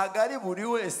mubyumve ntago ari buri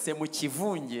wese mu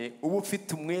kivunge uba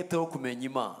ufite umwete wo kumenya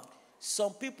Imana.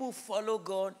 Some people follow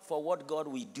God for what God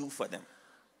will do for them.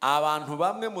 Abantu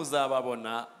bamwe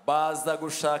muzababona baza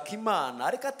gushaka Imana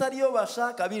ariko atariyo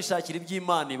bashaka bishakira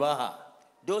iby'Imana ibaha.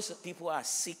 Those people are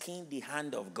seeking the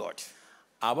hand of God.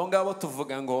 Abo ngabo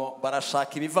tuvuga ngo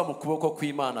barashaka ibiva mu kuboko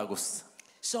kw'Imana gusa.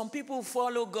 Some people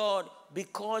follow God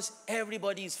because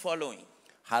everybody is following.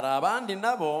 Hari abandi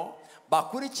nabo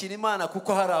bakurikira Imana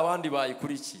kuko hari abandi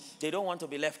bayikurikiye. They don't want to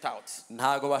be left out.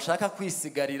 Ntago bashaka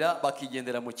kwisigarira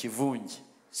bakigendera mu kivunge.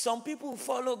 Some people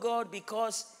follow God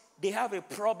because they have a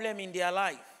problem in their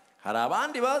life. Hari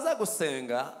abandi baza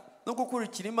gusenga no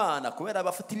gukurikira Imana kubera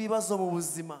bafite ibibazo mu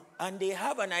buzima. And they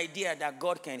have an idea that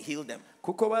God can heal them.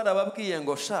 Kuko barababwiye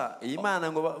ngo sha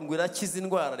Imana ngo irakiza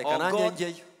indwara reka nanjye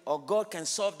ngeyo. Or God can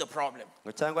solve the problem.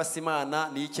 Ngo cyangwa se Imana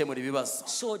niyo ikemura ibibazo.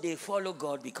 So they follow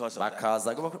God because of that.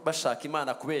 Bakaza bashaka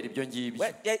Imana kubera ibyo ngibyo.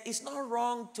 Well, it's not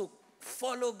wrong to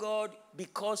follow God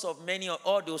because of many of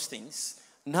all those things.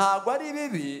 Ntabwo ari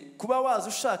bibi kuba waza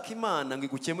ushaka Imana ngo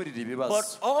igukemurire ibibazo.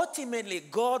 But ultimately,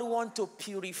 God wants to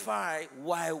purify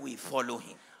why we follow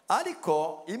Him.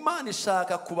 Ariko Imana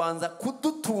ishaka kubanza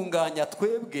kudutunganya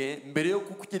twebwe mbere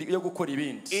yo gukora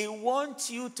ibindi. He wants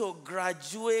you to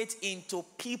graduate into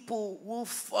people who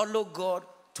follow God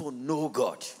to know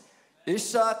God.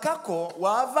 Ishaka ko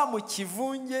wava mu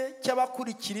kivunge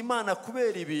cy'abakurikira Imana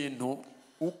kubera ibintu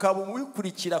ukaba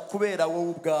ubikurikira kubera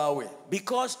wowe ubwawe.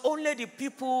 Because only the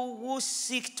people who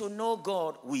seek to know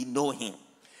God will know Him.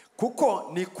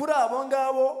 Kuko ni kuri abo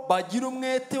ngabo bagira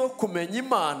umwete wo kumenya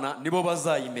Imana nibo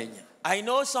bazayimenya. I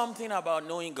know something about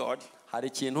knowing God. Hari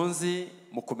ikintu nzi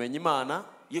mu kumenya Imana.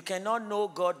 You cannot know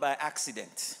God by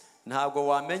accident. Ntabwo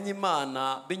wamenya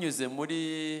Imana binyuze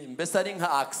muri mbese ari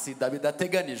nka accident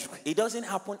bidateganijwe. It doesn't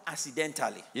happen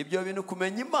accidentally. Ibyo bintu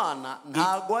kumenya Imana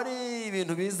ntabwo ari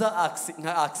ibintu biza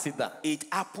nka accident. It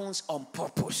happens on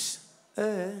purpose.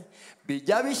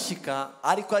 Bijya bishika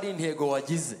ariko ari intego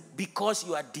wagize. Because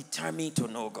you are determined to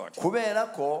know God.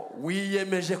 Kubera ko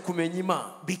wiyemeje kumenya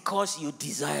Imana. Because you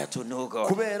desire to know God.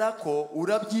 Kubera ko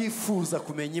urabyifuza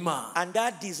kumenya Imana. And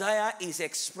that desire is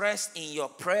expressed in your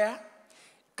prayer.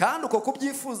 Kandi uko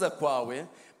kubyifuza kwawe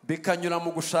bikanyura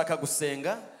mu gushaka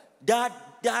gusenga.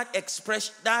 Desire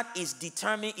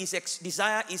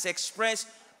is expressed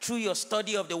through your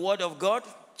study of the Word of God.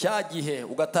 Cya gihe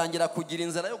ugatangira kugira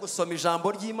inzira yo gusoma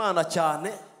ijambo ry'Imana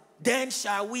cyane. Then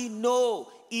shall we know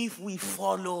if we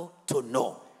follow to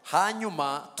know.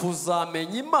 Hanyuma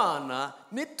tuzamenya Imana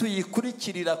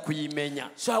nituyikurikirira kuyimenya.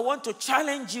 So I want to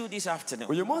challenge you this afternoon.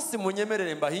 Uyu munsi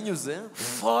munyemerere mbahinyuze.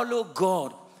 Follow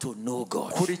God to know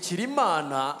God. Kurikira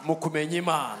Imana mu kumenya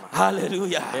Imana.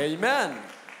 Hallelujah. Amen.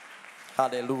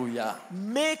 Hallelujah.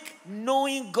 Make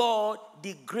knowing God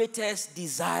the greatest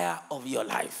desire of your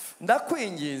life.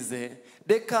 Ndakwinginze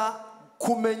reka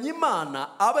kumenya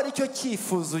Imana aba ari cyo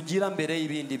cyifuzo ugira mbere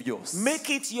y'ibindi byose. Make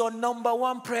it your number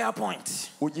one prayer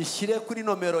point. Ugishyire kuri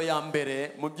nomero ya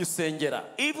mbere mu byo usengera.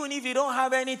 Even if you don't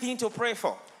have anything to pray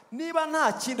for. Niba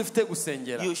nta kindi ufite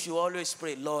gusengera. You should always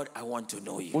pray, Lord, I want to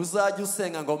know you. Uzajya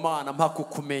usenga ngo Mana mpa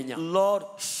kukumenya. Lord,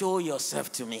 show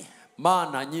yourself to me.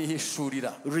 Mana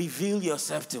nyihishurira. Reveal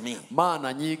yourself to me.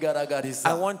 Mana nyigaragariza.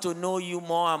 I want to know you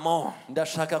more and more.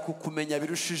 Ndashaka kukumenya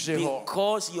birushijeho.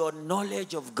 Because your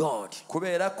knowledge of God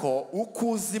kubera ko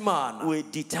ukuzi Imana will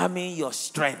determine your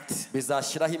strength.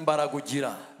 bizashyiraho imbaraga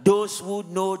ugira. Those who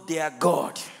know their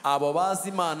God abo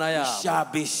bazi Imana yabo shall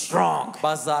be strong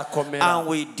bazakomera and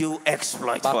will do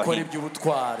exploit for bakora Him.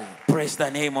 iby'ubutwari. Praise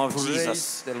the name of Praise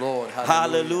Jesus. the Lord.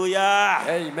 Hallelujah.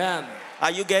 Amen. Are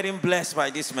you getting blessed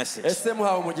by this message? Ese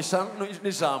muhawe umugisha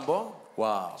n'ijambo?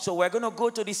 Wow. So we're going to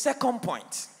go to the second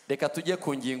point. Reka tujye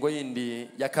ku ngingo yindi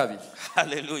ya kabiri.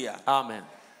 Hallelujah. Amen.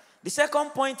 The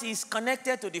second point is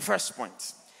connected to the first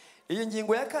point. Iyi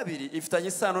ngingo ya kabiri ifitanye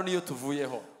isano niyo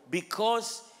tuvuyeho.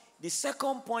 Because the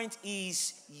second point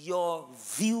is your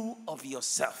view of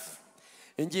yourself.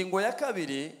 Ingingo ya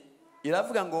kabiri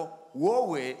iravuga ngo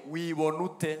wowe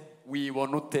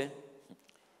wibona ute.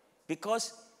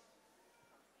 Because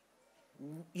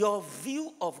your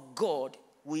view of God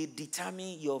will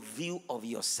determine your view of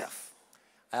yourself.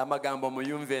 Aya magambo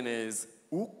muyumve neza.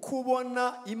 Uko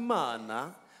ubona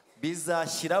Imana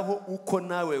bizashyiraho uko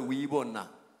nawe wibona.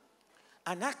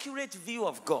 An accurate view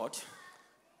of God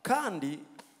kandi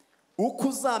uko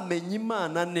uzamenya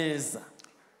Imana neza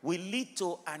will lead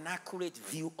to an accurate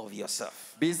view of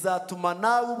yourself. bizatuma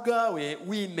nawe ubwawe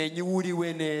wimenya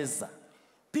uriwe neza.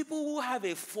 People who have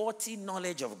a faulty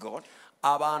knowledge of God,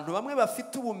 abantu bamwe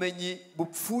bafite ubumenyi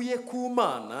bupfuye ku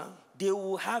Mana, they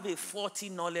will have a faulty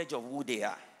knowledge of who they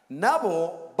are.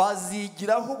 nabo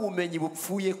bazigiraho ubumenyi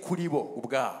bupfuye kuri bo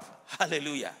ubwabo.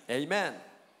 Hallelujah. Amen.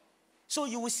 So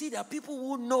you will see that people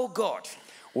who know God,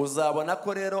 uzabona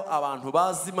ko rero abantu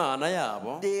bazi Imana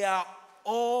yabo they are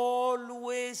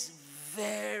always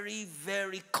very,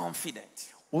 very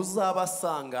confident.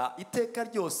 uzabasanga iteka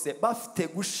ryose bafite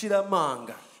gushira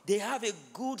amanga. They have a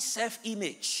good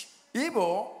self-image.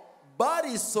 Ibo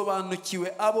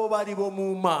barisobanukiwe abo bari bo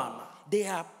mu Mana. They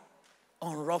are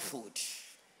unruffled.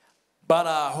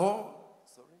 Baraho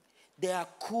They are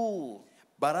cool.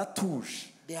 baratuje,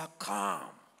 They are calm.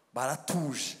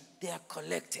 baratuje, They are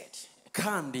collected.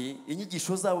 kandi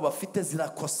inyigisho zabo bafite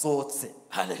zirakosotse.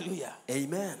 Hallelujah.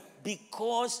 Amen.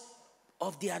 Because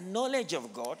of their knowledge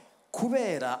of God,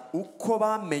 Kubera uko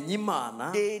bamenye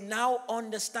Imana, they now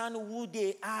understand who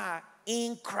they are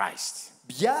in Christ.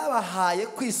 byabahaye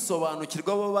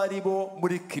kwisobanukirwa bo bari bo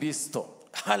muri Kristo.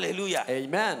 Hallelujah.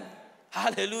 Amen.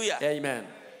 Hallelujah. Amen.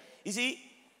 You see,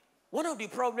 one of the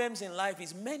problems in life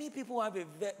is many people have a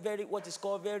very, what is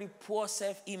called very poor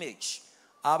self-image.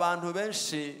 Abantu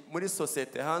benshi muri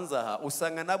sosiyete hanze aha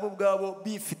usanga nabo ubwabo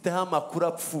bifiteho amakuru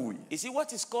apfuye. You see,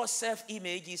 what is called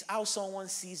self-image is how someone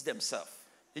sees themselves.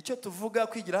 Icyo tuvuga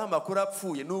kwigiraho amakuru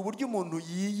apfuye ni uburyo umuntu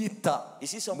yiyita You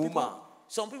see, some mu people, mana.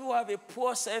 some people have a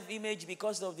poor self-image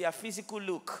because of their physical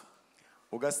look.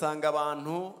 Ugasanga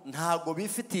abantu ntago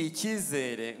bifitiye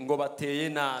icyizere ngo bateye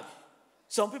nabi.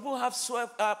 Some people have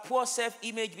poor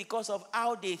self-image because of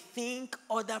how they think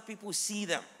other people see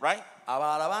them, right?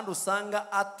 Abari abandi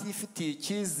usanga atifitiye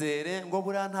icyizere ngo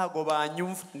buriya ntago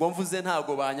banyumva, ngo mvuze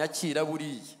ntago banyakira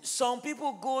buriya. Some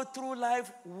people go through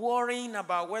life worrying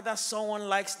about whether someone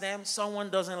likes them, someone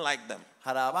doesn't like them.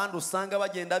 Hari abandi usanga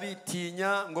bagenda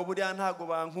bitinya ngo buriya ntago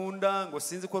bankunda, ngo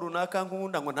sinzi ko runaka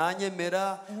nkunda, ngo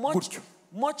ntanyemera gutyo.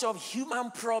 Much of human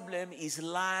problem is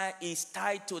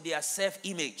tied to their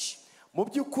self-image. Mu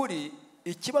by'ukuri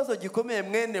ikibazo gikomeye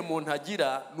mwene muntu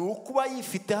agira ni ukuba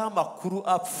yifiteho amakuru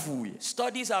apfuye.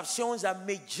 Studies have shown that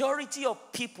majority of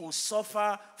people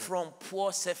suffer from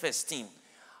poor self-esteem.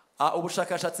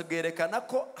 Ubushakashatsi bwerekana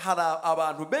ko hari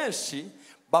abantu benshi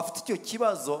bafite icyo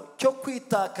kibazo cyo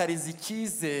kwitakariza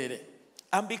icyizere.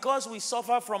 And because we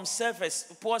suffer from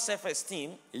poor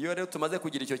self-esteem, iyo rero tumaze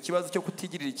kugira icyo kibazo cyo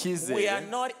kutigirira icyizere, we are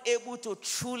not able to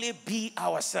truly be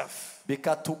ourselves.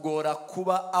 bikatugora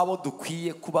kuba abo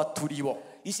dukwiye kuba turi bo.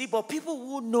 You see, but people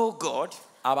who know God,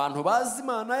 abantu bazi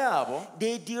Imana yabo,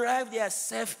 they derive their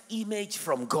self-image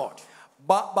from God.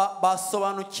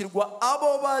 basobanukirwa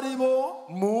abo bari bo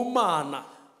mu Mana.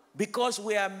 Because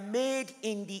we are made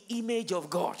in the image of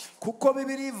God. Kuko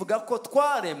Bibiliya ivuga ko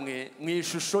twaremwe mu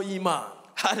ishusho y'Imana.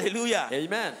 Hallelujah.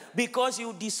 Amen. Because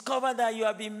you discover that you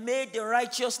have been made the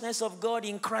righteousness of God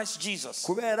in Christ Jesus.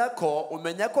 Kubera ko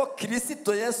umenya ko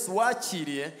Kristo Yesu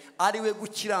wakiriye ari we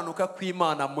gukiranuka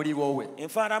kw'Imana muri wowe. In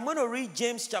fact, I'm going to read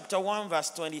James chapter 1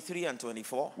 verse 23 and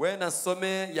 24. We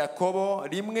nasome Yakobo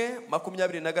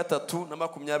 1:23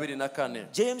 na 24.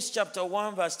 James chapter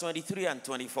 1 verse 23 and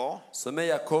 24. Some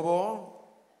Yakobo.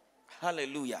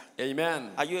 Hallelujah.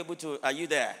 Amen. Are you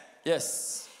there?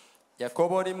 Yes.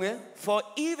 Yakobo 1. For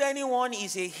if anyone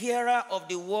is a hearer of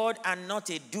the word and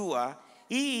not a doer,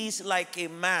 he is like a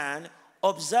man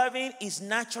observing his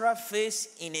natural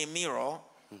face in a mirror.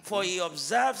 For he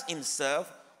observes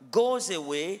himself, goes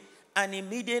away, and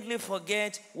immediately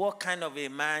forgets what kind of a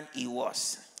man he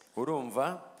was.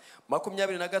 Urumva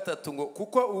 23 ngo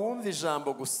kuko uwumva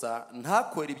ijambo gusa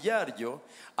ntakora ibyaryo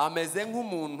ameze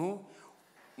nk'umuntu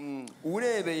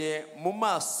urebeye mu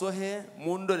maso he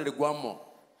mu ndorerwamo,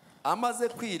 amaze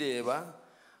kwireba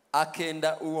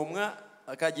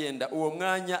akagenda uwo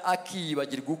mwanya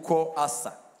akiyibagirwa uko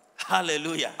asa.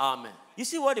 Hallelujah. Amen. You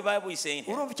see what the Bible is saying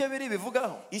here? Urumva icyo biri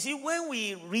bivugaho? You see, when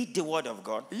we read the word of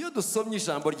God, Iyo dusomye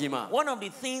ijambo ry'Imana, one of the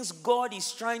things God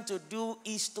is trying to do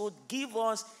is to give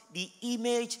us the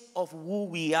image of who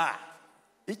we are.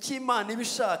 icyo Imana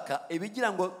ibishaka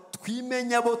ibigira ngo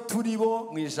twimenye abo turi bo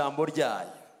mu ijambo ryayo.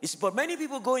 But many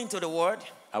people go into the word,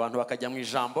 Abantu bakajya mu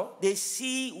ijambo, they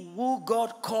see who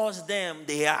God calls them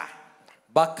they are.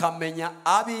 bakamenya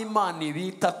ab'Imana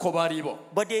ibita ko bari bo.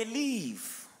 But they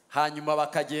leave Hanyuma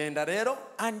bakagenda rero,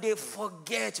 and they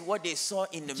forget what they saw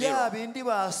in the bya mirror. bindi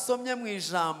basomye mu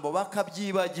ijambo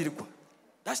bakabyibagirwa.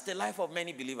 That's the life of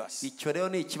many believers. Icyo rero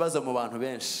ni ikibazo mu bantu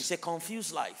benshi, It's a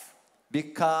confused life.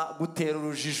 bikagutera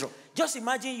urujijo. Just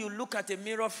imagine you look at a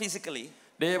mirror physically,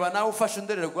 Reba nawe ufashe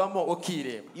indorerwamo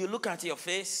ukireba, you look at your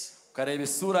face, ukareba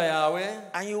isura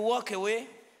yawe, and you walk away,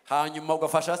 hanyuma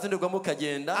ugafasha hasi indorerwamo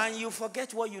ukagenda, and you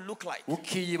forget what you look like.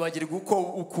 ukiyibagirwa uko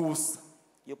ukusa.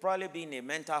 You'll probably be in a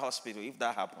mental hospital if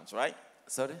that happens, right?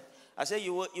 Sorry? I say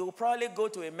you will probably go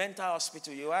to a mental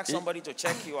hospital. You ask somebody to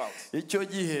check you out. Icyo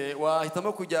gihe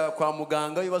wahitamo kujya kwa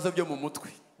muganga ibibazo byo mu mutwe.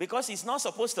 Because it's not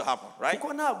supposed to happen, right?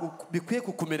 Kuko ntabwo bikwiye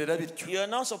kukumerera bityo. You're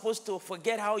not supposed to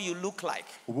forget how you look like.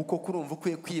 Ubu koko urumva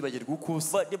ukwiye kwibagirwa uko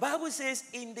usa. But the Bible says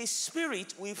in the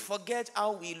spirit we forget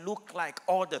how we look like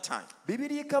all the time.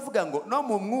 Bibiliya ikavuga ngo no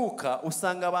mu mwuka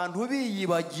usanga abantu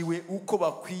biyibagiwe uko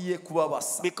bakwiye kuba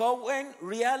basa. Because when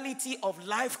reality of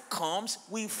life comes,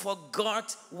 we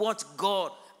forgot what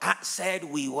God said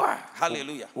we were.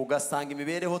 Hallelujah. ugasanga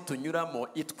imibereho tunyuramo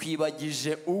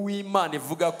itwibagije uw'Imana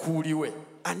ivuga ko uri we.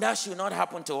 And that should not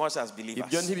happen to us as Ibyo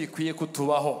believers. ntibikwiye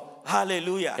kutubaho.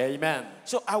 Hallelujah. Amen.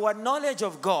 So our knowledge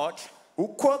of God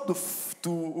Uko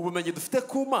ubumenyi dufite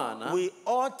ku Mana will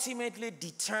ultimately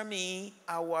determine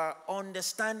our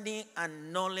understanding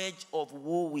and knowledge of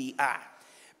who we are.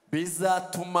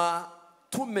 bizatuma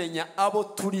tumenya abo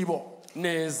turi bo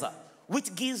neza.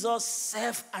 Which gives us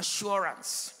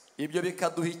self-assurance. Ibyo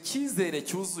bikaduha icyizere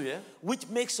cyuzuye, Which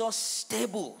makes us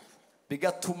stable.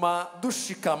 bigatuma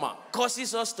dushikama.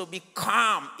 Causes us to be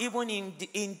calm even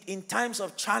in times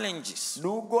of challenges.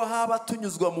 Nubwo haba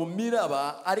tunyuzwa mu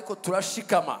miraba ariko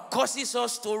turashikama. Causes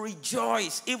us to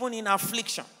rejoice even in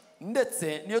affliction.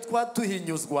 Ndetse niyo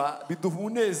twatuhinyuzwa biduha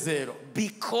umunezero.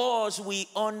 Because we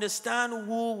understand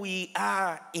who we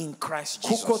are in Christ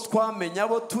Kuko Jesus. twamenya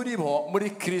abo turi bo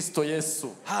muri Kristo Yesu.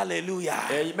 Hallelujah.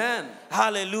 Amen.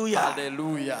 Hallelujah.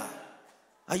 Hallelujah.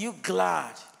 Are you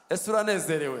glad Ese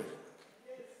uranezerewe?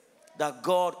 that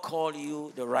God called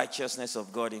you the righteousness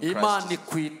of God in Christ Imana Jesus?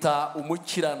 ikwita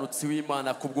umukiranutsi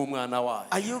w'Imana kubw'umwana wayo.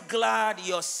 Are you glad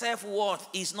your self-worth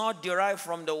is not derived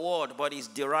from the world, but is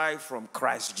derived from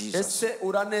Christ Jesus? Ese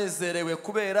uranezerewe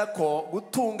kubera ko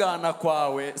gutungana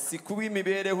kwawe si kuba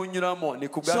imibereho unyuramo ni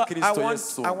kubwa So Kristo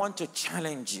Yesu. I want to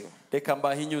challenge you Reka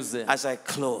mbahinyuze as I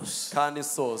close. kandi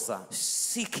soza.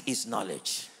 Seek His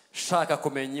knowledge. Shaka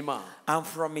kumenya Imana. And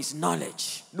from His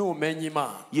knowledge, Numenya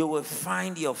Imana you will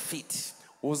find your feet.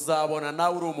 uzabona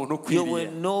nawe uri umuntu You will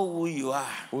ukwiriye. know who you are.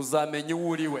 Uzamenya uwo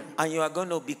uri we. And you are going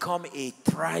to become a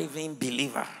thriving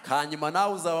believer. Hanyuma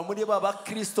nawe uzaba muri ba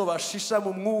bakristo bashisha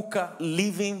mu mwuka.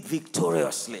 Living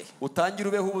victoriously. Utangire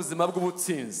ubeho ubuzima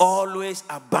bw'ubutsinzi. Always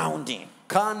abounding.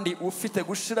 Kandi ufite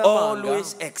gushira amanga.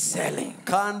 Always excelling.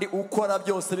 Kandi ukora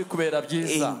byose bikubera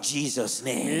byiza. In Jesus'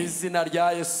 Mu name. izina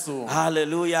rya Yesu.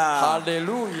 Hallelujah.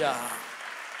 Hallelujah.